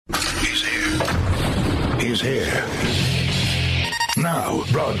is here. Now,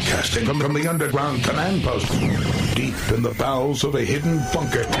 broadcasting from the underground command post, deep in the bowels of a hidden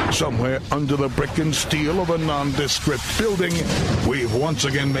bunker, somewhere under the brick and steel of a nondescript building, we've once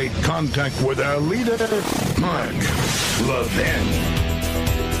again made contact with our leader, Mark Levin.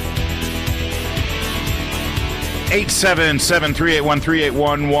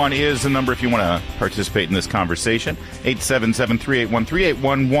 877-381-3811 is the number if you want to participate in this conversation.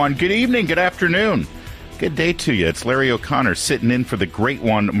 877-381-3811. Good evening, good afternoon, good day to you. It's Larry O'Connor sitting in for the great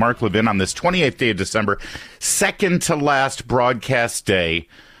one, Mark Levin, on this 28th day of December, second to last broadcast day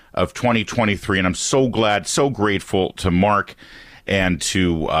of 2023. And I'm so glad, so grateful to Mark and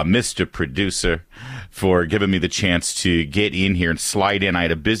to Mr. Producer for giving me the chance to get in here and slide in. I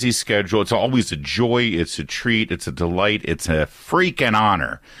had a busy schedule. It's always a joy. It's a treat. It's a delight. It's a freaking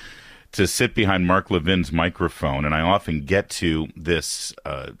honor to sit behind Mark Levin's microphone. And I often get to this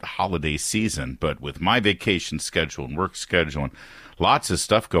holiday season, but with my vacation schedule and work schedule and lots of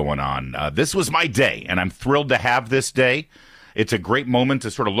stuff going on, this was my day, and I'm thrilled to have this day. It's a great moment to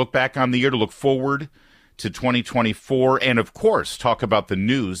sort of look back on the year, to look forward to 2024, and of course, talk about the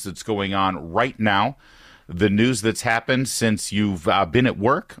news that's going on right now, the news that's happened since you've been at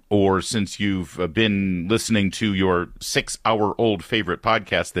work or since you've been listening to your 6-hour-old favorite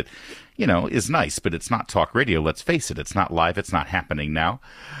podcast that, you know, is nice, but it's not talk radio. Let's face it, it's not live. It's not happening now.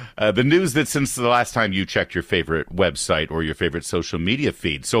 The news that since the last time you checked your favorite website or your favorite social media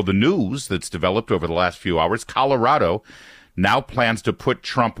feed. So the news that's developed over the last few hours, Colorado now plans to put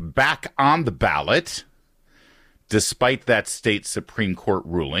Trump back on the ballot, despite that state Supreme Court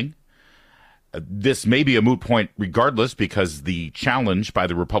ruling. This may be a moot point regardless, because the challenge by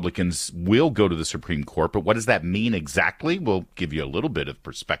the Republicans will go to the Supreme Court. But what does that mean exactly? We'll give you a little bit of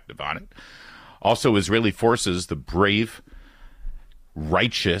perspective on it. Also, Israeli forces, the brave,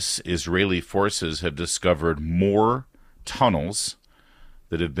 righteous Israeli forces, have discovered more tunnels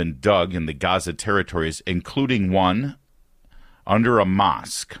that have been dug in the Gaza territories, including one under a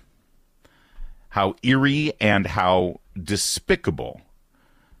mosque. How eerie and how despicable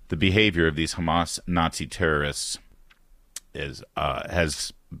the behavior of these Hamas Nazi terrorists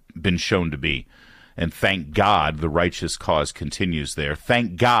has been shown to be. And thank God the righteous cause continues there.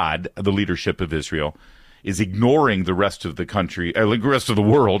 Thank God the leadership of Israel is ignoring the rest of the country, the rest of the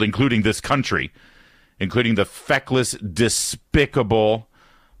world, including this country, including the feckless, despicable,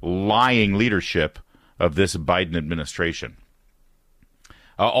 lying leadership of this Biden administration.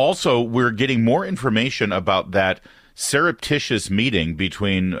 Also, we're getting more information about that surreptitious meeting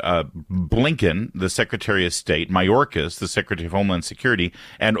between Blinken, the Secretary of State, Mayorkas, the Secretary of Homeland Security,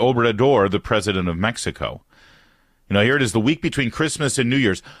 and Obrador, the President of Mexico. You know, here it is, the week between Christmas and New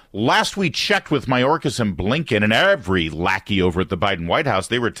Year's. Last we checked with Mayorkas and Blinken and every lackey over at the Biden White House,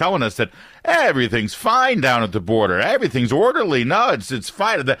 they were telling us that everything's fine down at the border. Everything's orderly. No, it's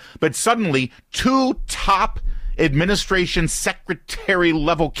fine. But suddenly, two top administration secretary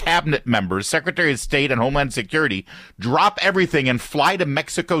level cabinet members, Secretary of State and Homeland Security, drop everything and fly to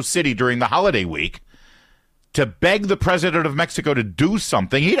Mexico City during the holiday week to beg the president of Mexico to do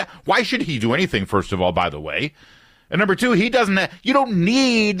something. Why should he do anything, first of all, by the way? And number two, you don't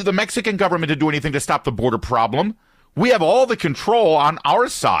need the Mexican government to do anything to stop the border problem. We have all the control on our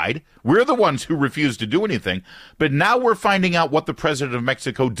side. We're the ones who refuse to do anything. But now we're finding out what the president of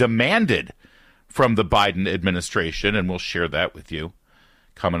Mexico demanded from the Biden administration, and we'll share that with you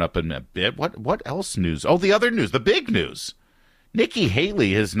coming up in a bit. What else news? Oh, the other news, the big news. Nikki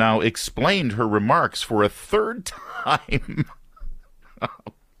Haley has now explained her remarks for a third time.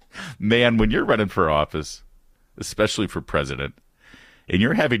 Man, when you're running for office, especially for president, and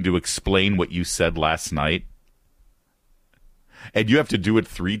you're having to explain what you said last night, and you have to do it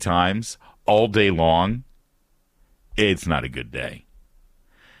 3 times all day long, it's not a good day.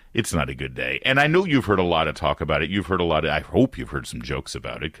 It's not a good day. And I know you've heard a lot of talk about it. I hope you've heard some jokes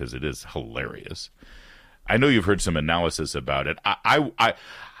about it, because it is hilarious. I know you've heard some analysis about it.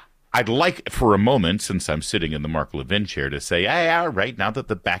 I'd like for a moment, since I'm sitting in the Mark Levin chair, to say, hey, all right, now that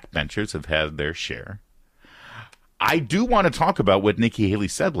the backbenchers have had their share, I do want to talk about what Nikki Haley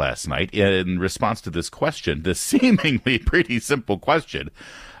said last night in response to this question, this seemingly pretty simple question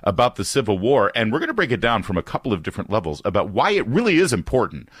about the Civil War. And we're going to break it down from a couple of different levels about why it really is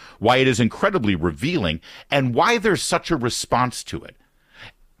important, why it is incredibly revealing, and why there's such a response to it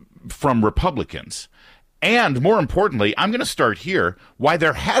from Republicans. And more importantly, I'm going to start here, why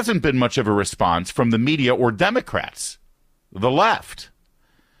there hasn't been much of a response from the media or Democrats, the left.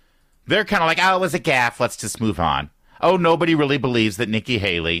 They're kind of like, oh, it was a gaffe, let's just move on. Oh, nobody really believes that Nikki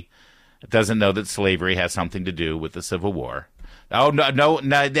Haley doesn't know that slavery has something to do with the Civil War. Oh, no,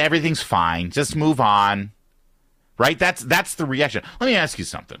 everything's fine. Just move on. Right? That's the reaction. Let me ask you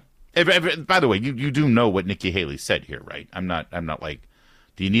something. By the way, you do know what Nikki Haley said here, right? I'm not like,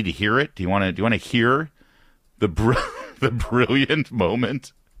 do you need to hear it? Do you want to hear the brilliant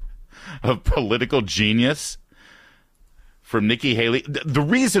moment of political genius from Nikki Haley? The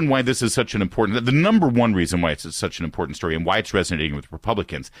reason why this is such an important, the number one reason why it's such an important story and why it's resonating with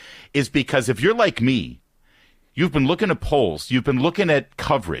Republicans is because if you're like me, you've been looking at polls, you've been looking at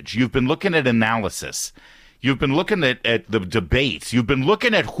coverage, you've been looking at analysis, you've been looking at the debates, you've been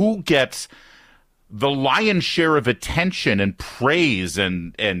looking at who gets the lion's share of attention and praise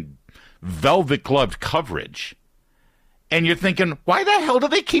and velvet-gloved coverage. And you're thinking, why the hell do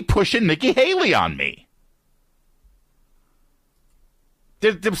they keep pushing Nikki Haley on me?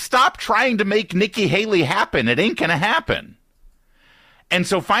 Stop trying to make Nikki Haley happen. It ain't going to happen. And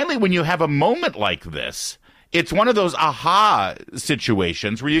so finally, when you have a moment like this, it's one of those aha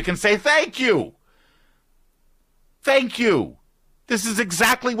situations where you can say, thank you. Thank you. This is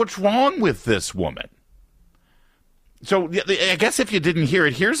exactly what's wrong with this woman. So I guess if you didn't hear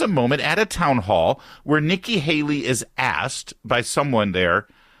it, here's a moment at a town hall where Nikki Haley is asked by someone there,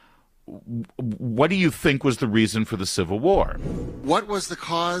 what do you think was the reason for the Civil War? What was the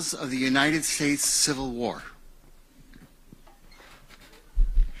cause of the United States Civil War?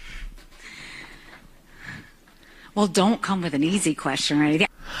 Well, don't come with an easy question, right?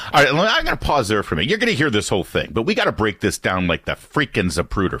 All right, I'm going to pause there for a minute. You're going to hear this whole thing, but we got to break this down like the freaking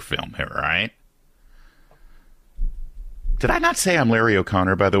Zapruder film here, all right? Did I not say I'm Larry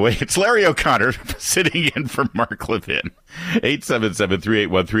O'Connor, by the way? It's Larry O'Connor sitting in for Mark Levin.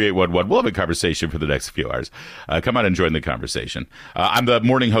 877-381-3811. We'll have a conversation for the next few hours. Come on and join the conversation. I'm the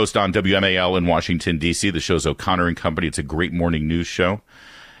morning host on WMAL in Washington, D.C. The show's O'Connor and Company. It's a great morning news show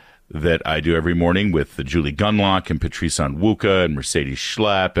that I do every morning with Julie Gunlock and Patrice Onwuka and Mercedes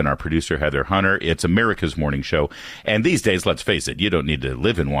Schlepp and our producer Heather Hunter. It's America's morning show. And these days, let's face it, you don't need to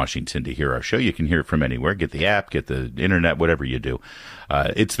live in Washington to hear our show. You can hear it from anywhere. Get the app, get the internet, whatever you do.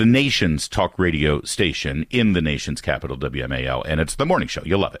 It's the nation's talk radio station in the nation's capital, WMAL, and it's the morning show.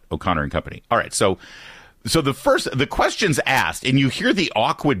 You'll love it. O'Connor and Company. All right, so the question's asked, and you hear the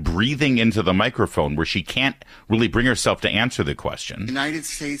awkward breathing into the microphone where she can't really bring herself to answer the question. United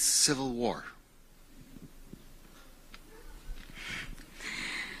States Civil War.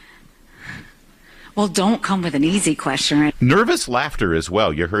 Well, don't come with an easy question, right? Nervous laughter as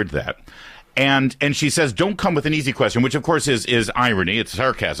well. You heard that. And she says, don't come with an easy question, which of course is irony. It's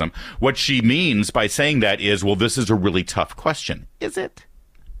sarcasm. What she means by saying that is, well, this is a really tough question. Is it?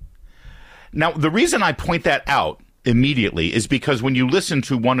 Now, the reason I point that out immediately is because when you listen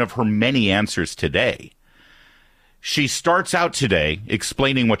to one of her many answers today, she starts out today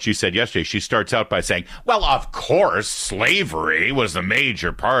explaining what she said yesterday. She starts out by saying, well, of course, slavery was a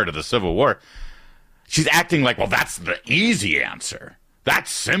major part of the Civil War. She's acting like, well, that's the easy answer.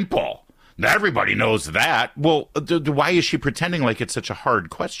 That's simple. Everybody knows that. Well, why is she pretending like it's such a hard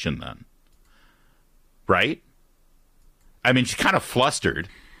question then? Right? I mean, she's kind of flustered.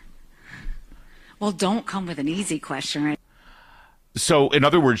 Well, don't come with an easy question, right? So, in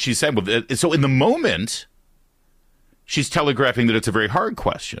other words, she said, well, so in the moment, she's telegraphing that it's a very hard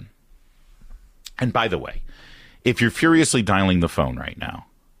question. And by the way, if you're furiously dialing the phone right now,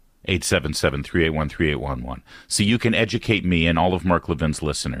 877-381-3811, so you can educate me and all of Mark Levin's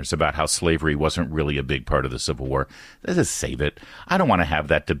listeners about how slavery wasn't really a big part of the Civil War, just save it. I don't want to have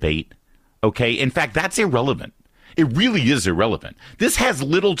that debate, okay? In fact, that's irrelevant. It really is irrelevant. This has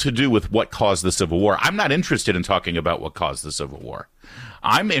little to do with what caused the Civil War. I'm not interested in talking about what caused the Civil War.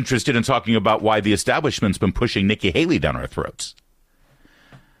 I'm interested in talking about why the establishment's been pushing Nikki Haley down our throats.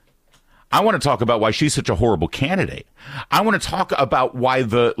 I want to talk about why she's such a horrible candidate. I want to talk about why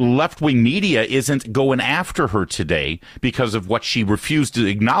the left-wing media isn't going after her today because of what she refused to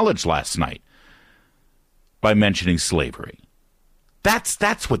acknowledge last night by mentioning slavery.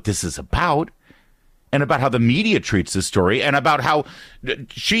 That's what this is about. And about how the media treats this story, and about how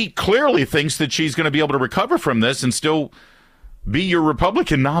she clearly thinks that she's going to be able to recover from this and still be your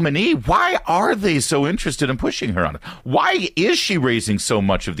Republican nominee. Why are they so interested in pushing her on it? Why is she raising so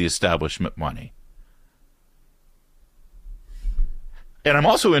much of the establishment money? And I'm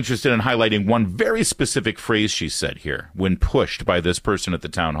also interested in highlighting one very specific phrase she said here when pushed by this person at the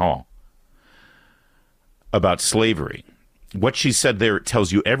town hall about slavery. What she said there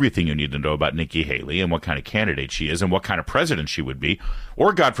tells you everything you need to know about Nikki Haley and what kind of candidate she is and what kind of president she would be,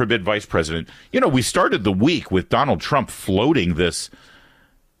 or, God forbid, vice president. You know, we started the week with Donald Trump floating this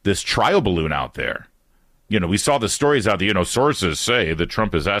trial balloon out there we saw the stories out there, sources say that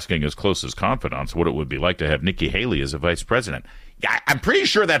Trump is asking his closest confidants what it would be like to have Nikki Haley as a vice president. I'm pretty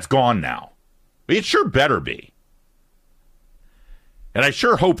sure that's gone now. It sure better be. And I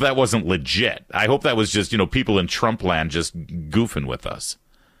sure hope that wasn't legit. I hope that was just, people in Trump land just goofing with us.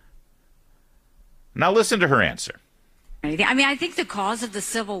 Now listen to her answer. I think the cause of the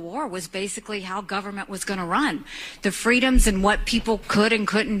Civil War was basically how government was going to run, the freedoms and what people could and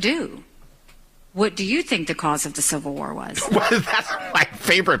couldn't do. What do you think the cause of the Civil War was? Well, that's my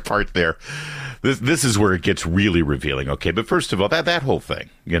favorite part there. This is where it gets really revealing. Okay, but first of all, that whole thing,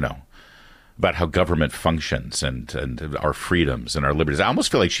 about how government functions and our freedoms and our liberties. I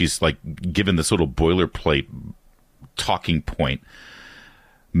almost feel like she's like given this little boilerplate talking point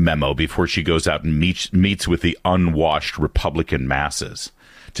memo before she goes out and meets with the unwashed Republican masses.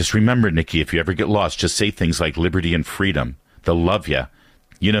 Just remember, Nikki, if you ever get lost, just say things like liberty and freedom. They'll love you.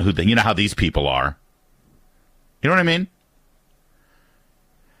 You know how these people are. You know what I mean?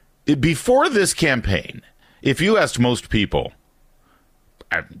 Before this campaign, if you asked most people,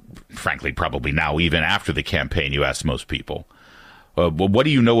 frankly, probably now, even after the campaign, you ask most people, what do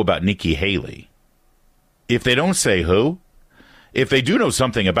you know about Nikki Haley? If they don't say who, if they do know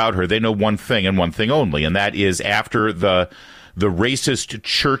something about her, they know one thing and one thing only, and that is after the racist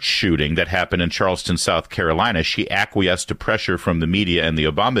church shooting that happened in Charleston, South Carolina, she acquiesced to pressure from the media and the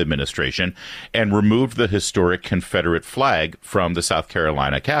Obama administration and removed the historic Confederate flag from the South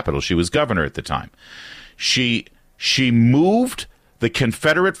Carolina Capitol. She was governor at the time. She moved the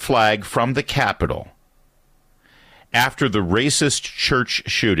Confederate flag from the Capitol after the racist church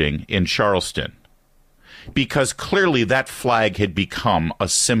shooting in Charleston, because clearly that flag had become a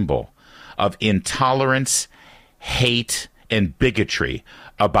symbol of intolerance, hate, and bigotry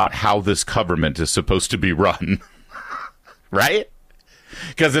about how this government is supposed to be run. Right?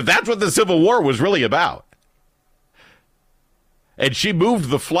 Because if that's what the Civil War was really about, and she moved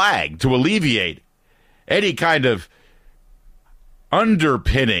the flag to alleviate any kind of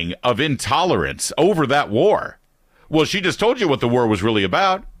underpinning of intolerance over that war, well, she just told you what the war was really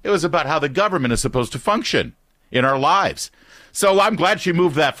about. It was about how the government is supposed to function in our lives. So I'm glad she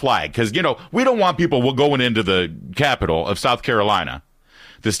moved that flag because, we don't want people going into the capital of South Carolina,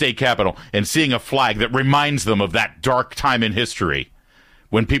 the state capital, and seeing a flag that reminds them of that dark time in history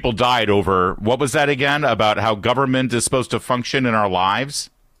when people died over, what was that again, about how government is supposed to function in our lives?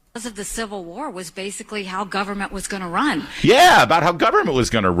 Because of the Civil War was basically how government was going to run. Yeah, about how government was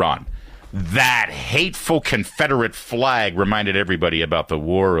going to run. That hateful Confederate flag reminded everybody about the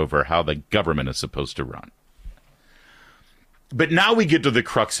war over how the government is supposed to run. But now we get to the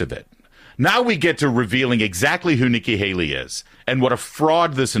crux of it. Now we get to revealing exactly who Nikki Haley is and what a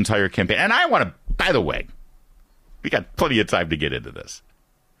fraud this entire campaign. And I want to, by the way, we got plenty of time to get into this.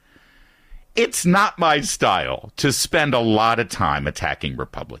 It's not my style to spend a lot of time attacking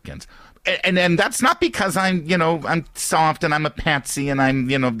Republicans. And that's not because I'm soft and I'm a patsy and I'm,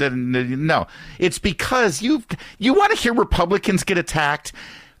 no. It's because you want to hear Republicans get attacked.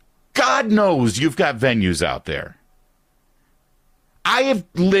 God knows you've got venues out there. I have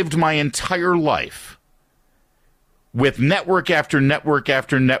lived my entire life with network after network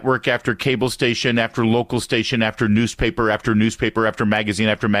after network after cable station after local station after newspaper after newspaper after magazine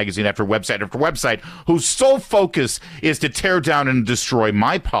after magazine after website whose sole focus is to tear down and destroy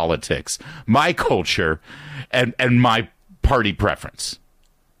my politics, my culture, and my party preference.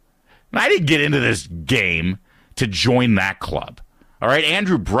 And I didn't get into this game to join that club. All right,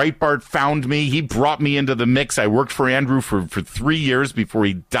 Andrew Breitbart found me. He brought me into the mix. I worked for Andrew for 3 years before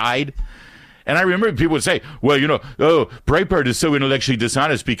he died. And I remember people would say, well, Breitbart is so intellectually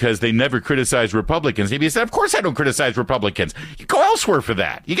dishonest because they never criticize Republicans. He said, of course I don't criticize Republicans. You go elsewhere for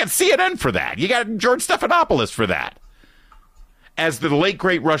that. You got CNN for that. You got George Stephanopoulos for that. As the late,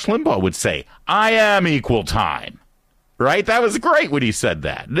 great Rush Limbaugh would say, I am equal time. Right? That was great when he said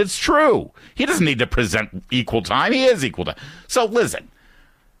that. And it's true. He doesn't need to present equal time. He is equal time. So listen,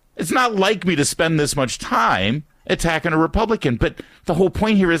 it's not like me to spend this much time attacking a Republican. But the whole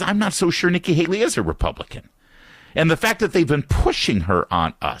point here is I'm not so sure Nikki Haley is a Republican. And the fact that they've been pushing her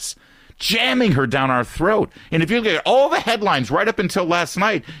on us, jamming her down our throat. And if you look at all the headlines right up until last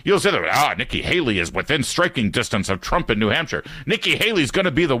night, you'll say, Nikki Haley is within striking distance of Trump in New Hampshire. Nikki Haley's going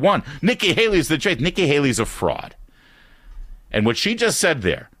to be the one. Nikki Haley's the chase. Nikki Haley's a fraud. And what she just said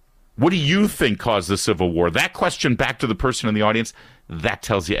there, what do you think caused the Civil War? That question back to the person in the audience, that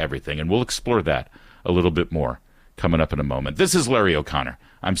tells you everything. And we'll explore that a little bit more coming up in a moment. This is Larry O'Connor.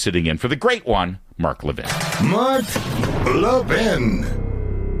 I'm sitting in for the great one, Mark Levin. Mark Levin.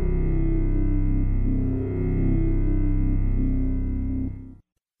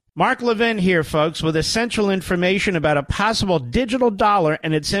 Mark Levin here, folks, with essential information about a possible digital dollar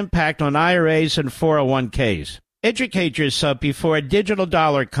and its impact on IRAs and 401ks. Educate yourself before a digital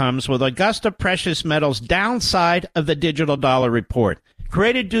dollar comes with Augusta Precious Metals' Downside of the Digital Dollar Report.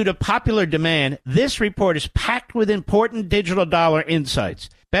 Created due to popular demand, this report is packed with important digital dollar insights.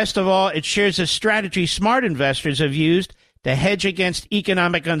 Best of all, it shares a strategy smart investors have used to hedge against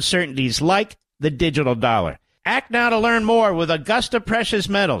economic uncertainties like the digital dollar. Act now to learn more with Augusta Precious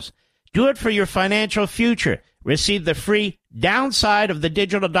Metals. Do it for your financial future. Receive the free Downside of the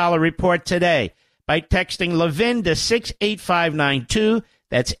Digital Dollar Report today by texting Levin to 68592.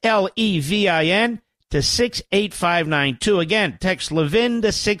 That's Levin to 68592. Again, text Levin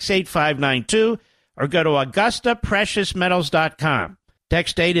to 68592 or go to AugustaPreciousMetals.com.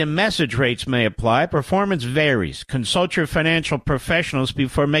 Text data and message rates may apply. Performance varies. Consult your financial professionals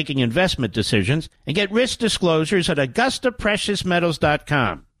before making investment decisions and get risk disclosures at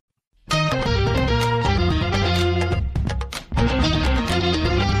AugustaPreciousMetals.com.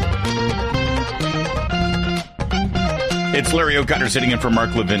 It's Larry O'Connor sitting in for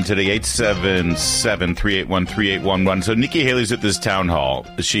Mark Levin today, 877-381-3811. So Nikki Haley's at this town hall.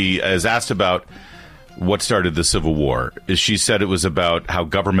 She is asked about what started the Civil War. She said it was about how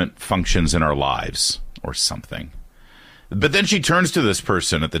government functions in our lives or something. But then she turns to this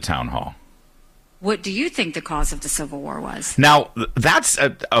person at the town hall. What do you think the cause of the Civil War was? Now, that's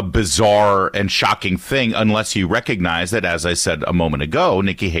a bizarre and shocking thing unless you recognize that, as I said a moment ago,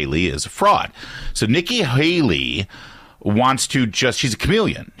 Nikki Haley is a fraud. So Nikki Haley wants to she's a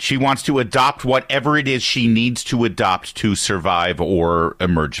chameleon. She wants to adopt whatever it is she needs to adopt to survive or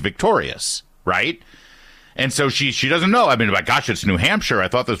emerge victorious, right? And so she doesn't know. I mean, my gosh, it's New Hampshire. I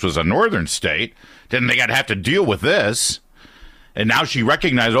thought this was a northern state. Didn't think I'd have to deal with this. And now she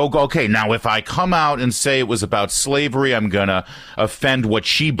recognized, okay, now if I come out and say it was about slavery, I'm going to offend what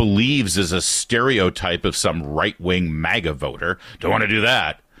she believes is a stereotype of some right-wing MAGA voter. Don't want to do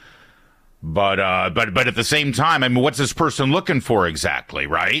that. But at the same time, I mean, what's this person looking for exactly,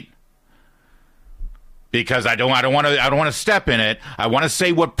 right? Because I don't want to step in it. I want to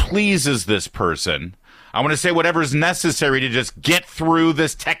say what pleases this person. I want to say whatever is necessary to just get through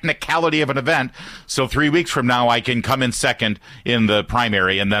this technicality of an event. So 3 weeks from now, I can come in second in the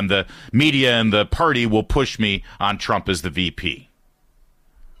primary, and then the media and the party will push me on Trump as the VP.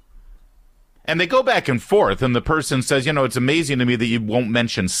 And they go back and forth, and the person says, it's amazing to me that you won't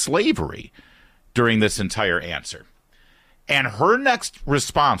mention slavery during this entire answer. And her next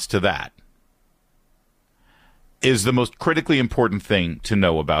response to that is the most critically important thing to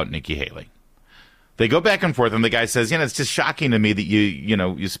know about Nikki Haley. They go back and forth, and the guy says, it's just shocking to me that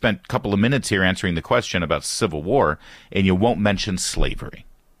you spent a couple of minutes here answering the question about Civil War, and you won't mention slavery.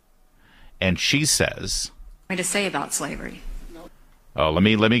 And she says, "What to say about slavery?" Oh, let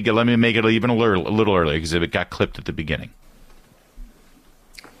me make it even a little earlier because it got clipped at the beginning.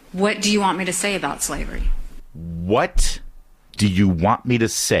 What do you want me to say about slavery? What do you want me to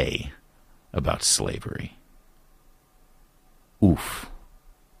say about slavery? Oof.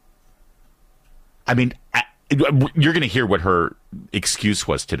 I mean, you're going to hear what her excuse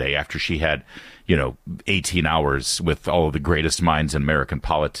was today after she had, 18 hours with all of the greatest minds in American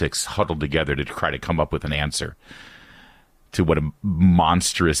politics huddled together to try to come up with an answer to what a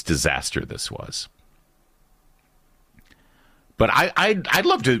monstrous disaster this was. But I'd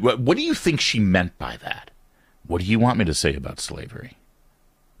love to. What do you think she meant by that? What do you want me to say about slavery?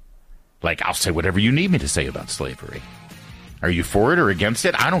 Like, I'll say whatever you need me to say about slavery. Are you for it or against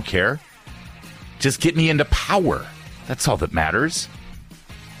it? I don't care. Just get me into power. That's all that matters.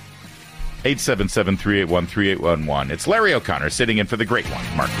 877-381-3811. It's Larry O'Connor sitting in for the great one,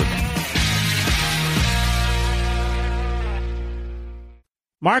 Mark Levin.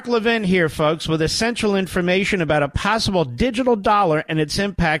 Mark Levin here, folks, with essential information about a possible digital dollar and its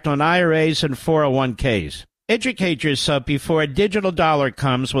impact on IRAs and 401ks. Educate yourself before a digital dollar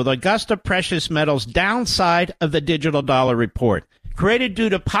comes with Augusta Precious Metals' Downside of the Digital Dollar Report. Created due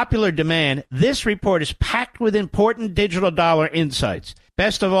to popular demand, this report is packed with important digital dollar insights.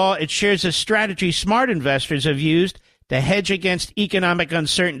 Best of all, it shares a strategy smart investors have used to hedge against economic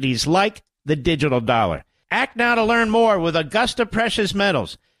uncertainties like the digital dollar. Act now to learn more with Augusta Precious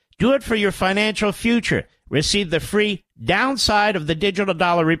Metals. Do it for your financial future. Receive the free Downside of the Digital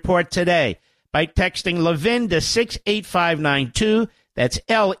Dollar Report today by texting Levin to 68592. That's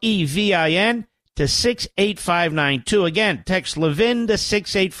Levin to 68592. Again, text Levin to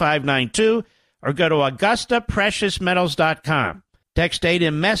 68592 or go to AugustaPreciousMetals.com. Text data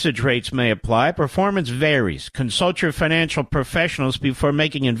and message rates may apply. Performance varies. Consult your financial professionals before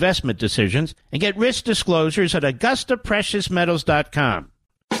making investment decisions and get risk disclosures at AugustaPreciousMetals.com.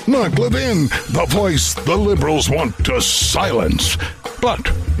 Mark Levin, the voice the liberals want to silence.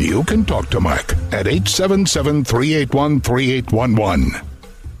 But you can talk to Mark at 877-381-3811.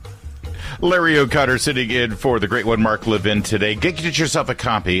 Larry O'Connor sitting in for the great one, Mark Levin, today. Get yourself a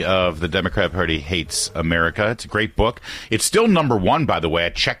copy of The Democrat Party Hates America. It's a great book. It's still number one, by the way. I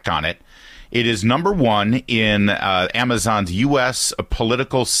checked on it. It is number one in Amazon's U.S.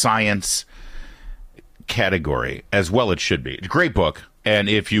 political science category, as well it should be. It's a great book. And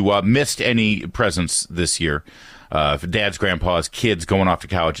if you missed any presents this year, for dads, grandpas, kids going off to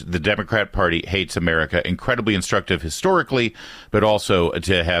college, the Democrat Party Hates America. Incredibly instructive historically, but also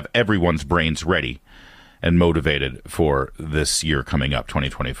to have everyone's brains ready and motivated for this year coming up,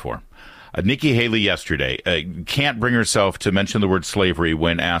 2024. Nikki Haley yesterday can't bring herself to mention the word slavery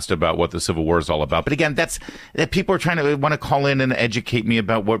when asked about what the Civil War is all about. But again, that people are trying to want to call in and educate me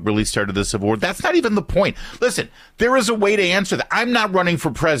about what really started the Civil War. That's not even the point. Listen, there is a way to answer that. I'm not running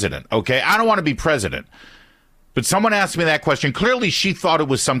for president, okay? I don't want to be president. But someone asked me that question. Clearly, she thought it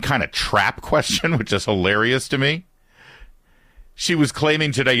was some kind of trap question, which is hilarious to me. She was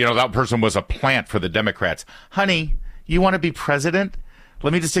claiming today, that person was a plant for the Democrats. Honey, you want to be president?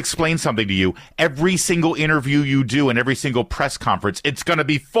 Let me just explain something to you. Every single interview you do and every single press conference, it's going to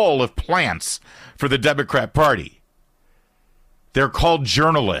be full of plants for the Democrat Party. They're called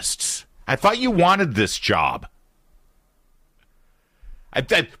journalists. I thought you wanted this job. I'm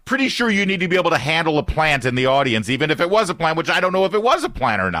pretty sure you need to be able to handle a plant in the audience, even if it was a plant, which I don't know if it was a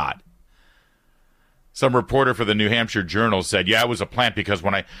plant or not. Some reporter for the New Hampshire Journal said, yeah, it was a plant because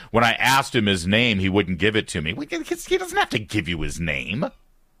when I asked him his name, he wouldn't give it to me. He doesn't have to give you his name.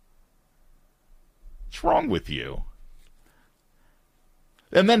 What's wrong with you?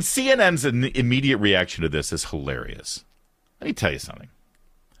 And then CNN's immediate reaction to this is hilarious. Let me tell you something.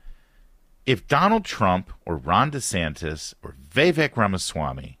 If Donald Trump or Ron DeSantis or Vivek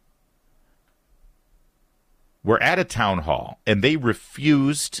Ramaswamy were at a town hall and they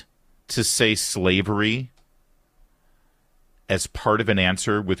refused to say slavery as part of an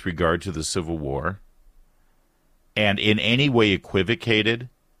answer with regard to the Civil War and in any way equivocated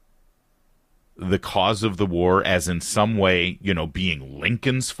the cause of the war as in some way, being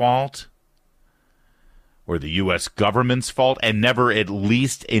Lincoln's fault or the U.S. government's fault, and never at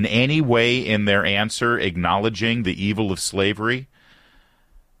least in any way in their answer acknowledging the evil of slavery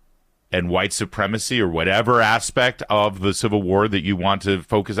and white supremacy or whatever aspect of the Civil War that you want to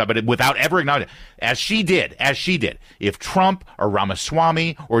focus on, but without ever acknowledging, as she did. If Trump or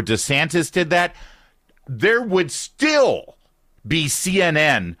Ramaswamy or DeSantis did that, there would still be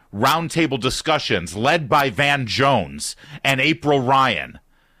CNN roundtable discussions led by Van Jones and April Ryan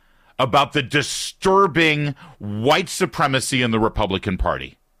about the disturbing white supremacy in the Republican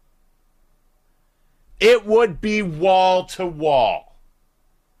Party. It would be wall to wall.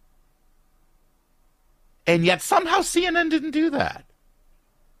 And yet somehow CNN didn't do that.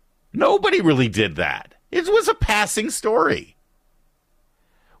 Nobody really did that. It was a passing story.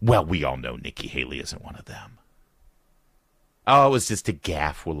 Well, we all know Nikki Haley isn't one of them. Oh, it was just a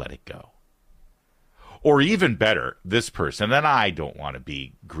gaffe. We'll let it go. Or even better, this person, and I don't want to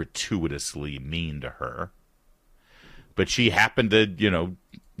be gratuitously mean to her, but she happened to,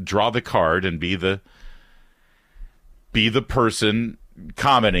 draw the card and be the person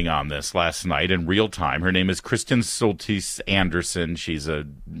commenting on this last night in real time. Her name is Kristen Soltis Anderson. She's a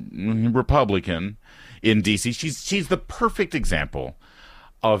Republican in D.C. She's the perfect example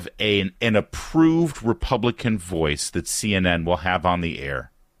of an approved Republican voice that CNN will have on the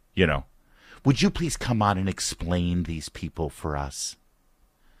air, Would you please come on and explain these people for us?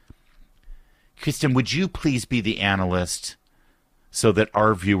 Kristen, would you please be the analyst so that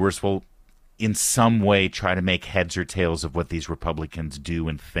our viewers will in some way try to make heads or tails of what these Republicans do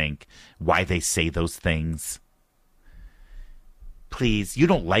and think, why they say those things? Please, you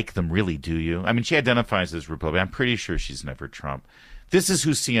don't like them really, do you? I mean, she identifies as Republican. I'm pretty sure she's never Trump. This is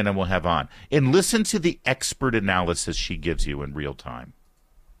who CNN will have on. And listen to the expert analysis she gives you in real time.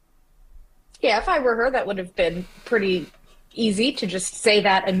 Yeah, if I were her, that would have been pretty easy to just say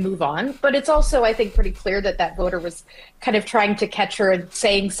that and move on. But it's also, I think, pretty clear that voter was kind of trying to catch her and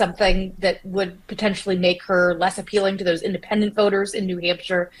saying something that would potentially make her less appealing to those independent voters in New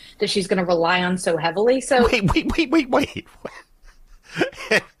Hampshire that she's going to rely on so heavily. So Wait.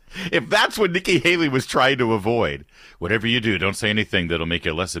 If that's what Nikki Haley was trying to avoid, whatever you do, don't say anything that'll make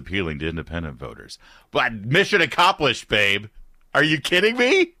you less appealing to independent voters. But mission accomplished, babe. Are you kidding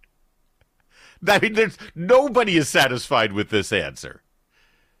me? I mean, nobody is satisfied with this answer.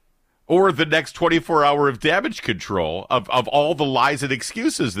 Or the next 24 hour of damage control of all the lies and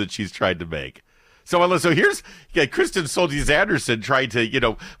excuses that she's tried to make. So here's Kristen Soltis Anderson trying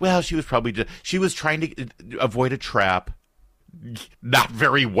to, well, she was trying to avoid a trap. Not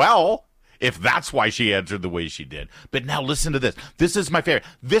very well, if that's why she answered the way she did. But now listen to this. This is my favorite.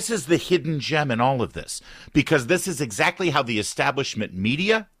 This is the hidden gem in all of this, because this is exactly how the establishment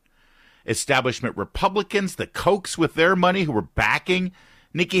media, establishment Republicans, the Kochs with their money who were backing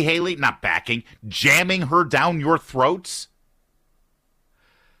Nikki Haley, jamming her down your throats.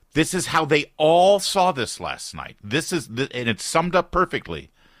 This is how they all saw this last night. And it's summed up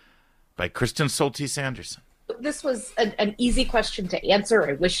perfectly by Kristen Soltis Anderson. This was an easy question to answer.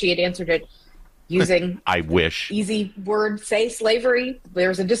 I wish she had answered it using easy word, say slavery.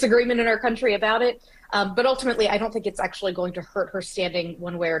 There's a disagreement in our country about it. But ultimately, I don't think it's actually going to hurt her standing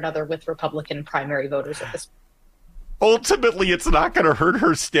one way or another with Republican primary voters at this point. Ultimately, it's not going to hurt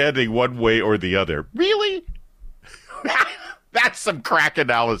her standing one way or the other. Really? That's some crack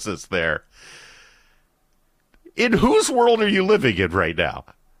analysis there. In whose world are you living in right now?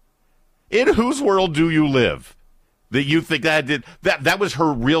 In whose world do you live that you think that was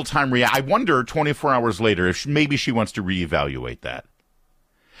her real-time reaction? I wonder 24 hours later if maybe she wants to reevaluate that.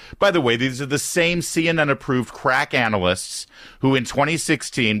 By the way, these are the same CNN-approved crack analysts who in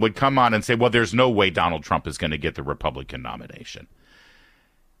 2016 would come on and say, well, there's no way Donald Trump is going to get the Republican nomination.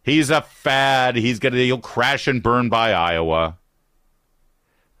 He's a fad. He'll crash and burn by Iowa.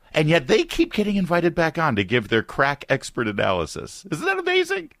 And yet they keep getting invited back on to give their crack expert analysis. Isn't that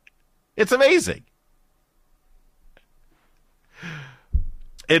amazing? It's amazing.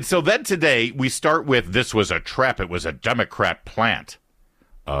 And so then today we start with, this was a trap. It was a Democrat plant.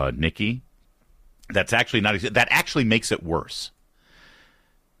 Nikki, that actually makes it worse.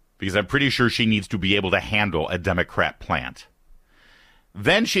 Because I'm pretty sure she needs to be able to handle a Democrat plant.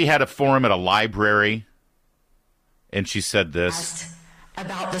 Then she had a forum at a library, and she said this.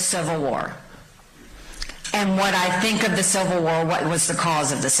 About the Civil War. And what I think of the Civil War, what was the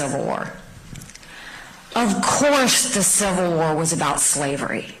cause of the Civil War? Of course the Civil War was about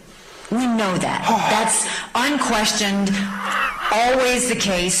slavery. We know that. That's unquestioned, always the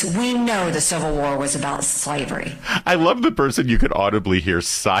case. We know the Civil War was about slavery. I love the person you could audibly hear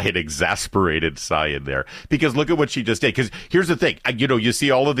sigh, an exasperated sigh in there. Because look at what she just did. Because here's the thing. You see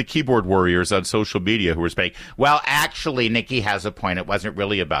all of the keyboard warriors on social media who are saying, well, actually, Nikki has a point. It wasn't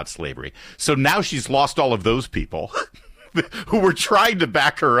really about slavery. So now she's lost all of those people who were trying to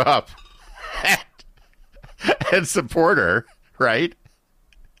back her up and support her, right?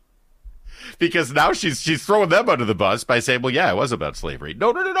 Because now she's throwing them under the bus by saying, well, yeah, it was about slavery.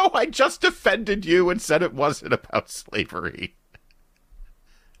 No, I just defended you and said it wasn't about slavery.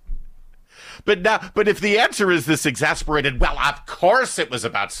 But if the answer is this exasperated, well, of course it was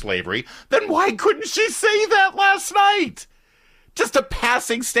about slavery, then why couldn't she say that last night? Just a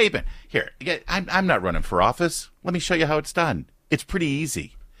passing statement. Here, I'm not running for office. Let me show you how it's done. It's pretty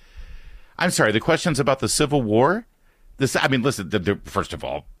easy. I'm sorry, the question's about the Civil War? Listen, first of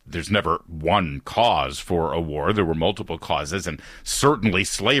all, there's never one cause for a war. There were multiple causes, and certainly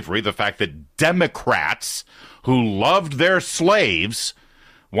slavery, the fact that Democrats who loved their slaves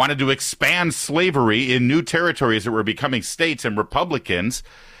wanted to expand slavery in new territories that were becoming states, and Republicans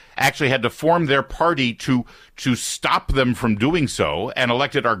actually had to form their party to stop them from doing so, and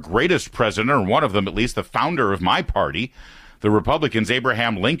elected our greatest president, or one of them at least, the founder of my party, the Republicans,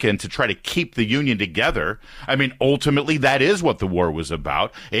 Abraham Lincoln, to try to keep the Union together. I mean, ultimately, that is what the war was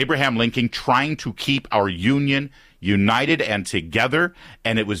about. Abraham Lincoln trying to keep our Union united and together,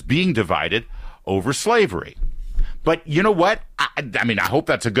 and it was being divided over slavery. But you know what? I hope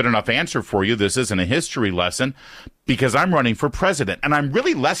that's a good enough answer for you. This isn't a history lesson, because I'm running for president, and I'm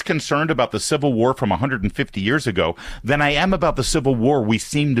really less concerned about the Civil War from 150 years ago than I am about the Civil War we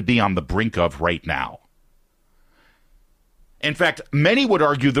seem to be on the brink of right now. In fact, many would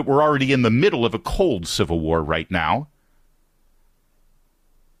argue that we're already in the middle of a cold civil war right now.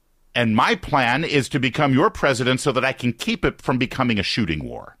 And my plan is to become your president so that I can keep it from becoming a shooting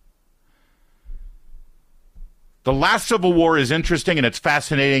war. The last Civil War is interesting and it's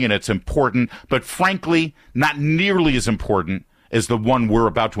fascinating and it's important, but frankly, not nearly as important as the one we're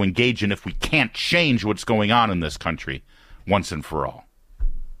about to engage in if we can't change what's going on in this country once and for all.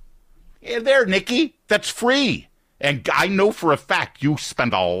 Yeah, there, Nikki, that's free. And I know for a fact you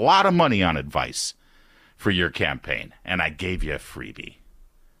spend a lot of money on advice for your campaign, and I gave you a freebie.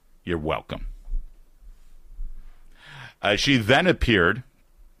 You're welcome. She then appeared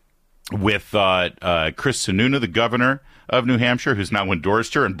with Chris Sununu, the governor of New Hampshire, who's now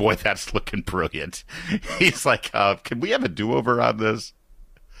endorsed her, and boy, that's looking brilliant. He's like, can we have a do-over on this?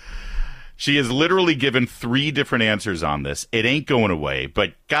 She has literally given 3 different answers on this. It ain't going away,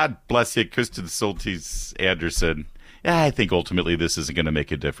 but God bless you, Kristen Soltis Anderson. Yeah, I think ultimately this isn't going to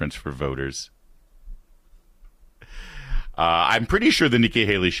make a difference for voters. I'm pretty sure the Nikki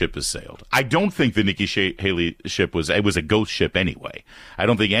Haley ship has sailed. I don't think the Nikki Haley ship was a ghost ship anyway. I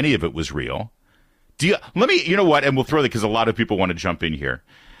don't think any of it was real. You know what? And we'll throw that because a lot of people want to jump in here.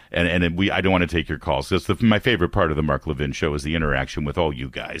 And I don't want to take your calls. That's my favorite part of the Mark Levin show is the interaction with all you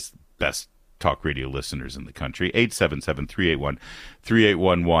guys, best talk radio listeners in the country.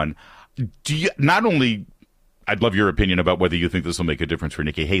 877-381-3811. Not only, I'd love your opinion about whether you think this will make a difference for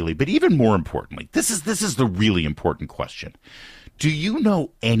Nikki Haley, but even more importantly, this is the really important question. Do you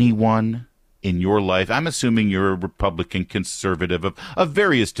know anyone in your life? I'm assuming you're a Republican conservative of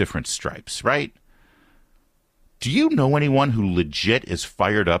various different stripes, right? Do you know anyone who legit is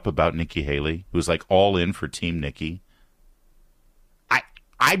fired up about Nikki Haley, who's like all in for Team Nikki?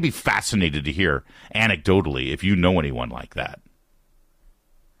 I'd be fascinated to hear anecdotally if you know anyone like that.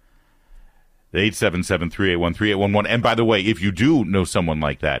 877-381-3811. And by the way, if you do know someone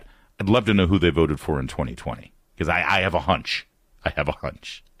like that, I'd love to know who they voted for in 2020 because I have a hunch.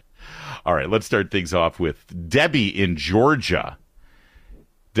 All right, let's start things off with Debbie in Georgia.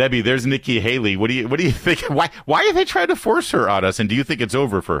 Debbie, there's Nikki Haley. What do you think? Why are they trying to force her on us? And do you think it's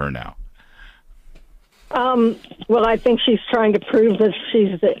over for her now? Well, I think she's trying to prove that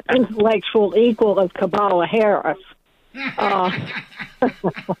she's the intellectual equal of Kamala Harris.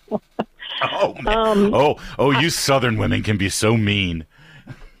 Oh, man. You Southern women can be so mean.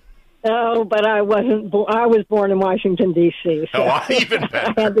 No, but I wasn't. I was born in Washington, D.C. So even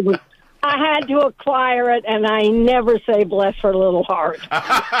better. I had to acquire it, and I never say bless her little heart.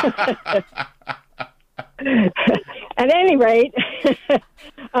 At any rate,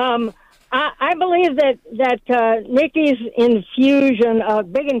 I believe that Nikki's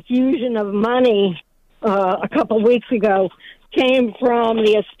big infusion of money a couple of weeks ago came from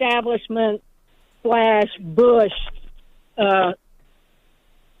the establishment / Bush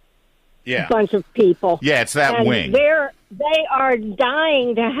bunch of people. Yeah, it's that wing. They are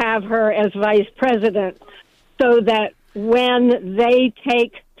dying to have her as vice president so that when they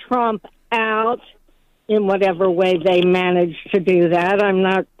take Trump out, in whatever way they manage to do that, I'm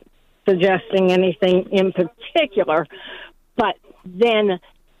not suggesting anything in particular, but then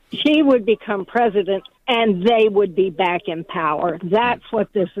she would become president and they would be back in power. That's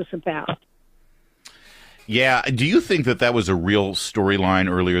what this is about. Yeah. Do you think that was a real storyline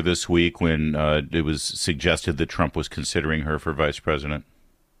earlier this week when it was suggested that Trump was considering her for vice president?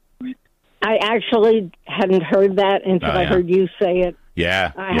 I actually hadn't heard that until I heard you say it.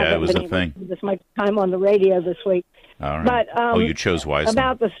 Yeah, it was a thing. This much time on the radio this week. All right. But, you chose wisely.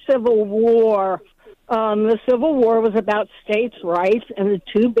 About the Civil War. The Civil War was about states' rights, and the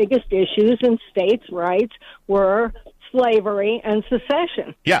 2 biggest issues in states' rights were slavery and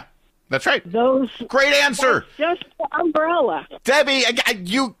secession. Yeah, that's right. Those great answer. Just the umbrella. Debbie,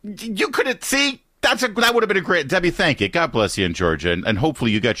 you couldn't see. That would have been a great. Debbie, thank you. God bless you in Georgia, and hopefully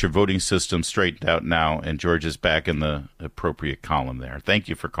you got your voting system straightened out now, and Georgia's back in the appropriate column there. Thank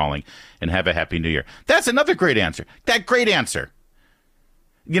you for calling, and have a happy New Year. That's another great answer. That great answer.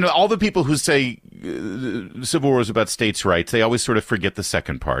 You know, all the people who say Civil War is about states' rights, they always sort of forget the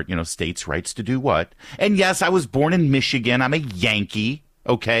second part. You know, states' rights to do what? And yes, I was born in Michigan. I'm a Yankee,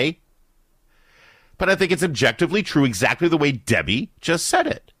 okay? But I think it's objectively true exactly the way Debbie just said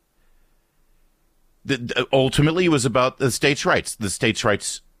it. Ultimately, it was about the states' rights. The states'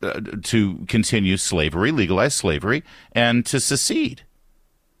 rights to continue slavery, legalize slavery, and to secede.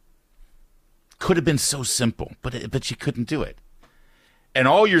 Could have been so simple, but she couldn't do it. And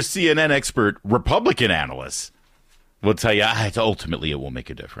all your CNN expert Republican analysts will tell you, ultimately it will make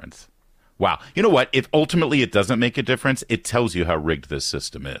a difference. Wow. You know what? If ultimately it doesn't make a difference, it tells you how rigged this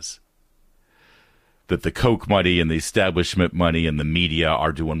system is. That the Koch money and the establishment money and the media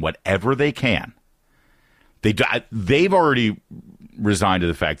are doing whatever they can. They've already resigned to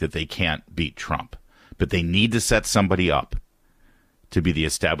the fact that they can't beat Trump, but they need to set somebody up to be the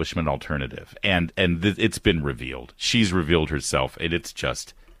establishment alternative. And it's been revealed. She's revealed herself, and it's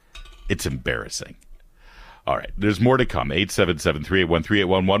embarrassing. All right, there's more to come.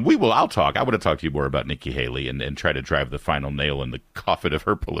 877-381-3811. I'll talk. I want to talk to you more about Nikki Haley and try to drive the final nail in the coffin of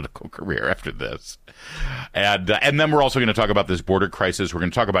her political career after this. And then we're also going to talk about this border crisis. We're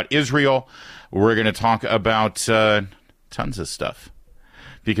going to talk about Israel. We're going to talk about tons of stuff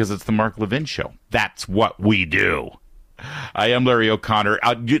because it's the Mark Levin Show. That's what we do. I am Larry O'Connor.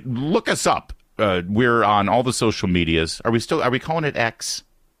 Look us up. We're on all the social medias. Are we calling it X?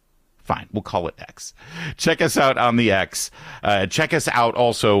 Fine. We'll call it X. Check us out on the X. Check us out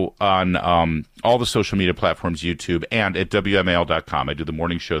also on all the social media platforms, YouTube, and at WMAL.com. I do the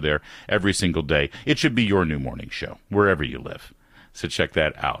morning show there every single day. It should be your new morning show, wherever you live. So check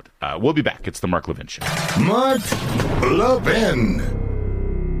that out. We'll be back. It's the Mark Levin Show. Mark Levin.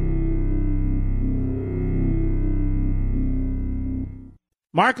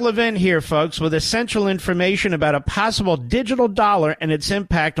 Mark Levin here, folks, with essential information about a possible digital dollar and its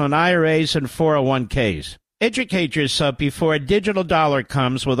impact on IRAs and 401ks. Educate yourself before a digital dollar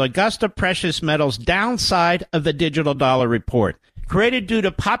comes with Augusta Precious Metals' Downside of the Digital Dollar Report. Created due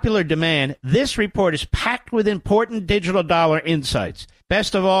to popular demand, this report is packed with important digital dollar insights.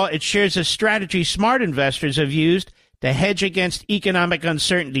 Best of all, it shares a strategy smart investors have used to hedge against economic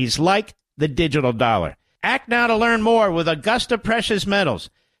uncertainties like the digital dollar. Act now to learn more with Augusta Precious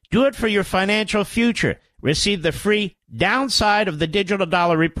Metals. Do it for your financial future. Receive the free Downside of the Digital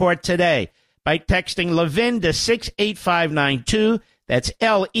Dollar Report today by texting Levin to 68592. That's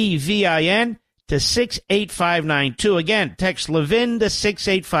Levin to 68592. Again, text Levin to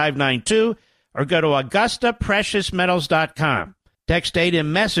 68592 or go to AugustaPreciousMetals.com. Text data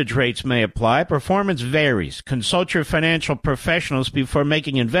and message rates may apply. Performance varies. Consult your financial professionals before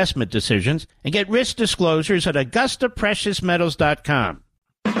making investment decisions and get risk disclosures at AugustaPreciousMetals.com.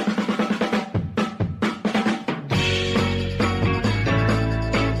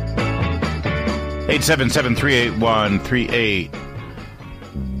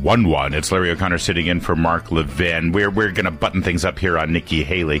 877-381-3811. It's Larry O'Connor sitting in for Mark Levin. We're going to button things up here on Nikki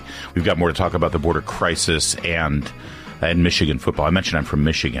Haley. We've got more to talk about the border crisis and Michigan football. I mentioned I'm from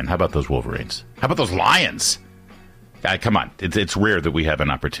Michigan. How about those Wolverines? How about those Lions? Come on. It's rare that we have an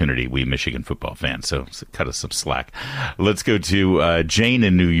opportunity, we Michigan football fans, so cut us some slack. Let's go to Jane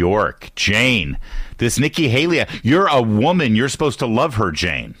in New York. Jane, this Nikki Haley, you're a woman. You're supposed to love her,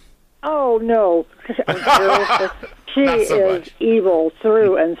 Jane. Oh, no. She is evil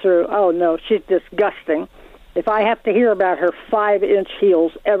through and through. Oh, no, she's disgusting. If I have to hear about her 5-inch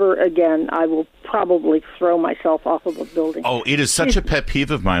heels ever again, I will probably throw myself off of a building. Oh, it is such a pet peeve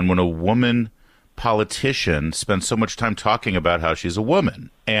of mine when a woman politician spends so much time talking about how she's a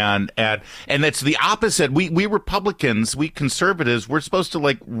woman. And it's the opposite. We Republicans, we conservatives, we're supposed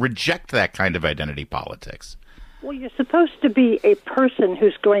to, reject that kind of identity politics. Well, you're supposed to be a person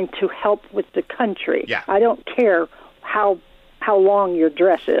who's going to help with the country. Yeah. I don't care how long your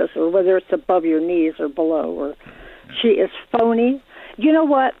dress is or whether it's above your knees or below. Or she is phony. You know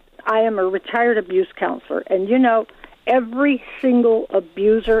what? I am a retired abuse counselor, and every single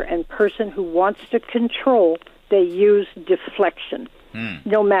abuser and person who wants to control, they use deflection.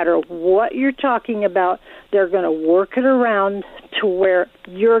 No matter what you're talking about, they're going to work it around to where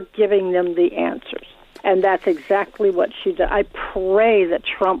you're giving them the answers. And that's exactly what she did. I pray that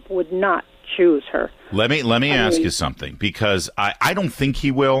Trump would not choose her. Let me ask you something, because I don't think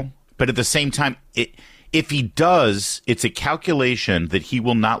he will, but at the same time, if he does, it's a calculation that he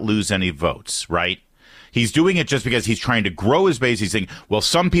will not lose any votes, right? He's doing it just because he's trying to grow his base. He's saying, well,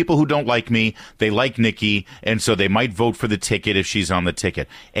 some people who don't like me, they like Nikki, and so they might vote for the ticket if she's on the ticket.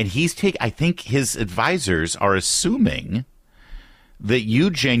 And I think his advisors are assuming that you,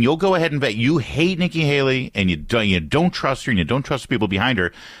 Jane, you'll go ahead and bet you hate Nikki Haley and you don't trust her and you don't trust the people behind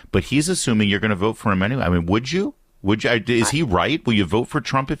her, but he's assuming you're going to vote for him anyway. I mean, would you? Is he right? Will you vote for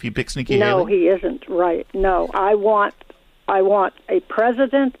Trump if he picks Nikki Haley? No, he isn't right. No, I want a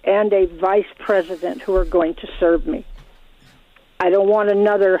president and a vice president who are going to serve me. I don't want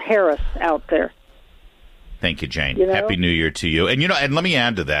another Harris out there. Thank you, Jane. Happy New Year to you. And and let me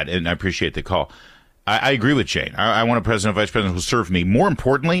add to that, and I appreciate the call. I agree with Jane. I want a president and vice president who will serve me. More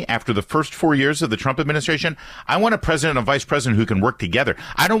importantly, after the first 4 years of the Trump administration, I want a president and vice president who can work together.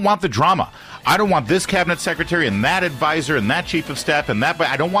 I don't want the drama. I don't want this cabinet secretary and that advisor and that chief of staff and that. But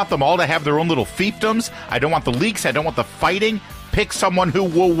I don't want them all to have their own little fiefdoms. I don't want the leaks. I don't want the fighting. Pick someone who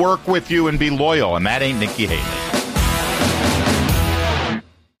will work with you and be loyal, and that ain't Nikki Haley.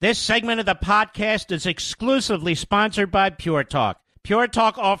 This segment of the podcast is exclusively sponsored by Pure Talk. Pure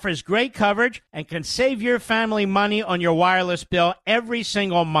Talk offers great coverage and can save your family money on your wireless bill every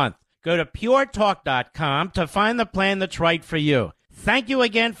single month. Go to puretalk.com to find the plan that's right for you. Thank you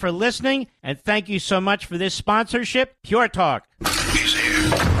again for listening, and thank you so much for this sponsorship, Pure Talk. He's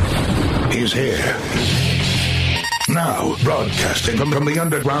here. He's here. Now, broadcasting from the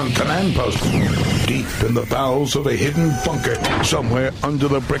underground command post, deep in the bowels of a hidden bunker, somewhere under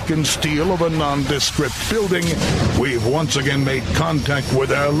the brick and steel of a nondescript building, we've once again made contact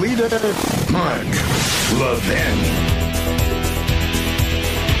with our leader, Mark Levin.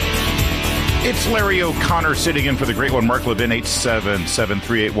 It's Larry O'Connor sitting in for the great one, Mark Levin,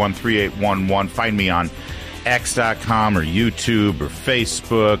 877-381-3811. Find me on X.com or YouTube or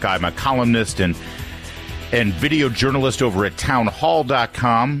Facebook. I'm a columnist and video journalist over at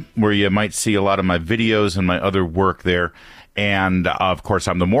townhall.com, where you might see a lot of my videos and my other work there. And, of course,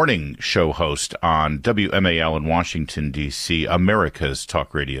 I'm the morning show host on WMAL in Washington, D.C., America's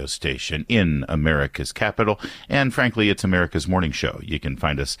talk radio station in America's capital. And, frankly, it's America's morning show. You can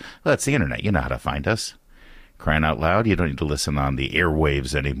find us. Well, it's the internet. You know how to find us. Crying out loud. You don't need to listen on the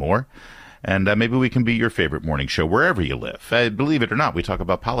airwaves anymore. And maybe we can be your favorite morning show wherever you live. Believe it or not, we talk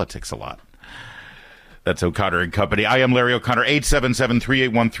about politics a lot. That's O'Connor and Company. I am Larry O'Connor,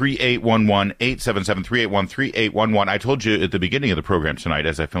 877-381-3811, 877-381-3811. I told you at the beginning of the program tonight,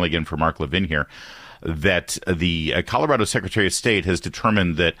 as I fill again for Mark Levin here, that the Colorado Secretary of State has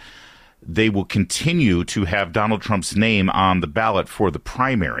determined that they will continue to have Donald Trump's name on the ballot for the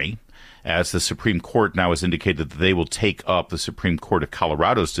primary, as the Supreme Court now has indicated that they will take up the Supreme Court of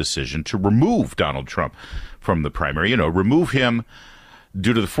Colorado's decision to remove Donald Trump from the primary. You know, remove him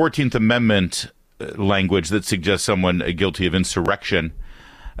due to the 14th Amendment language that suggests someone guilty of insurrection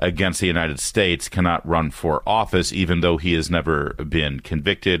against the United States cannot run for office, even though he has never been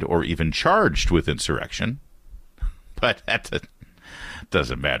convicted or even charged with insurrection. But that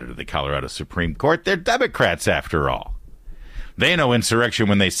doesn't matter to the Colorado Supreme Court. They're Democrats, after all. They know insurrection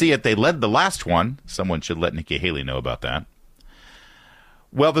when they see it. They led the last one. Someone should let Nikki Haley know about that.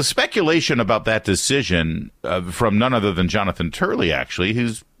 Well, the speculation about that decision from none other than Jonathan Turley, actually,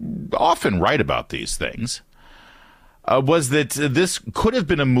 who's often right about these things, was that this could have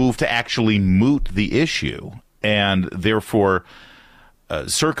been a move to actually moot the issue and therefore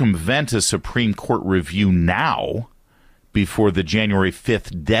circumvent a Supreme Court review now before the January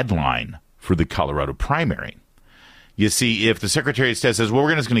 5th deadline for the Colorado primary. You see, if the Secretary of State says, well,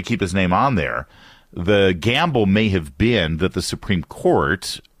 we're just going to keep his name on there, the gamble may have been that the Supreme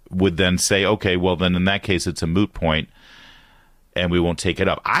Court would then say, okay, well, then in that case, it's a moot point and we won't take it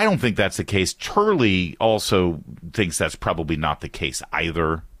up. I don't think that's the case. Turley also thinks that's probably not the case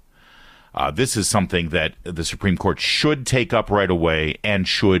either. This is something that the Supreme Court should take up right away and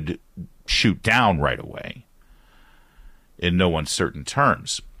should shoot down right away in no uncertain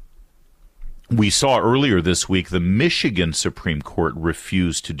terms. We saw earlier this week the Michigan Supreme Court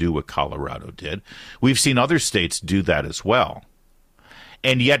refused to do what Colorado did. We've seen other states do that as well.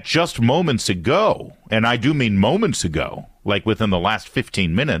 And yet just moments ago, and I do mean moments ago, like within the last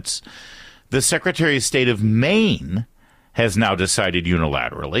 15 minutes, the Secretary of State of Maine has now decided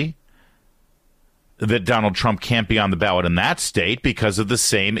unilaterally that Donald Trump can't be on the ballot in that state because of the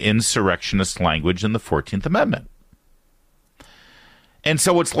same insurrectionist language in the 14th Amendment. And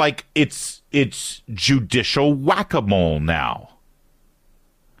so it's like it's judicial whack-a-mole now,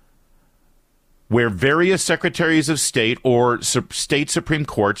 where various secretaries of state or state Supreme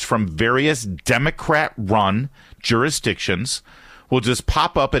Courts from various Democrat-run jurisdictions will just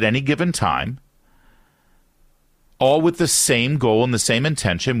pop up at any given time, all with the same goal and the same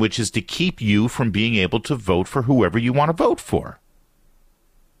intention, which is to keep you from being able to vote for whoever you want to vote for.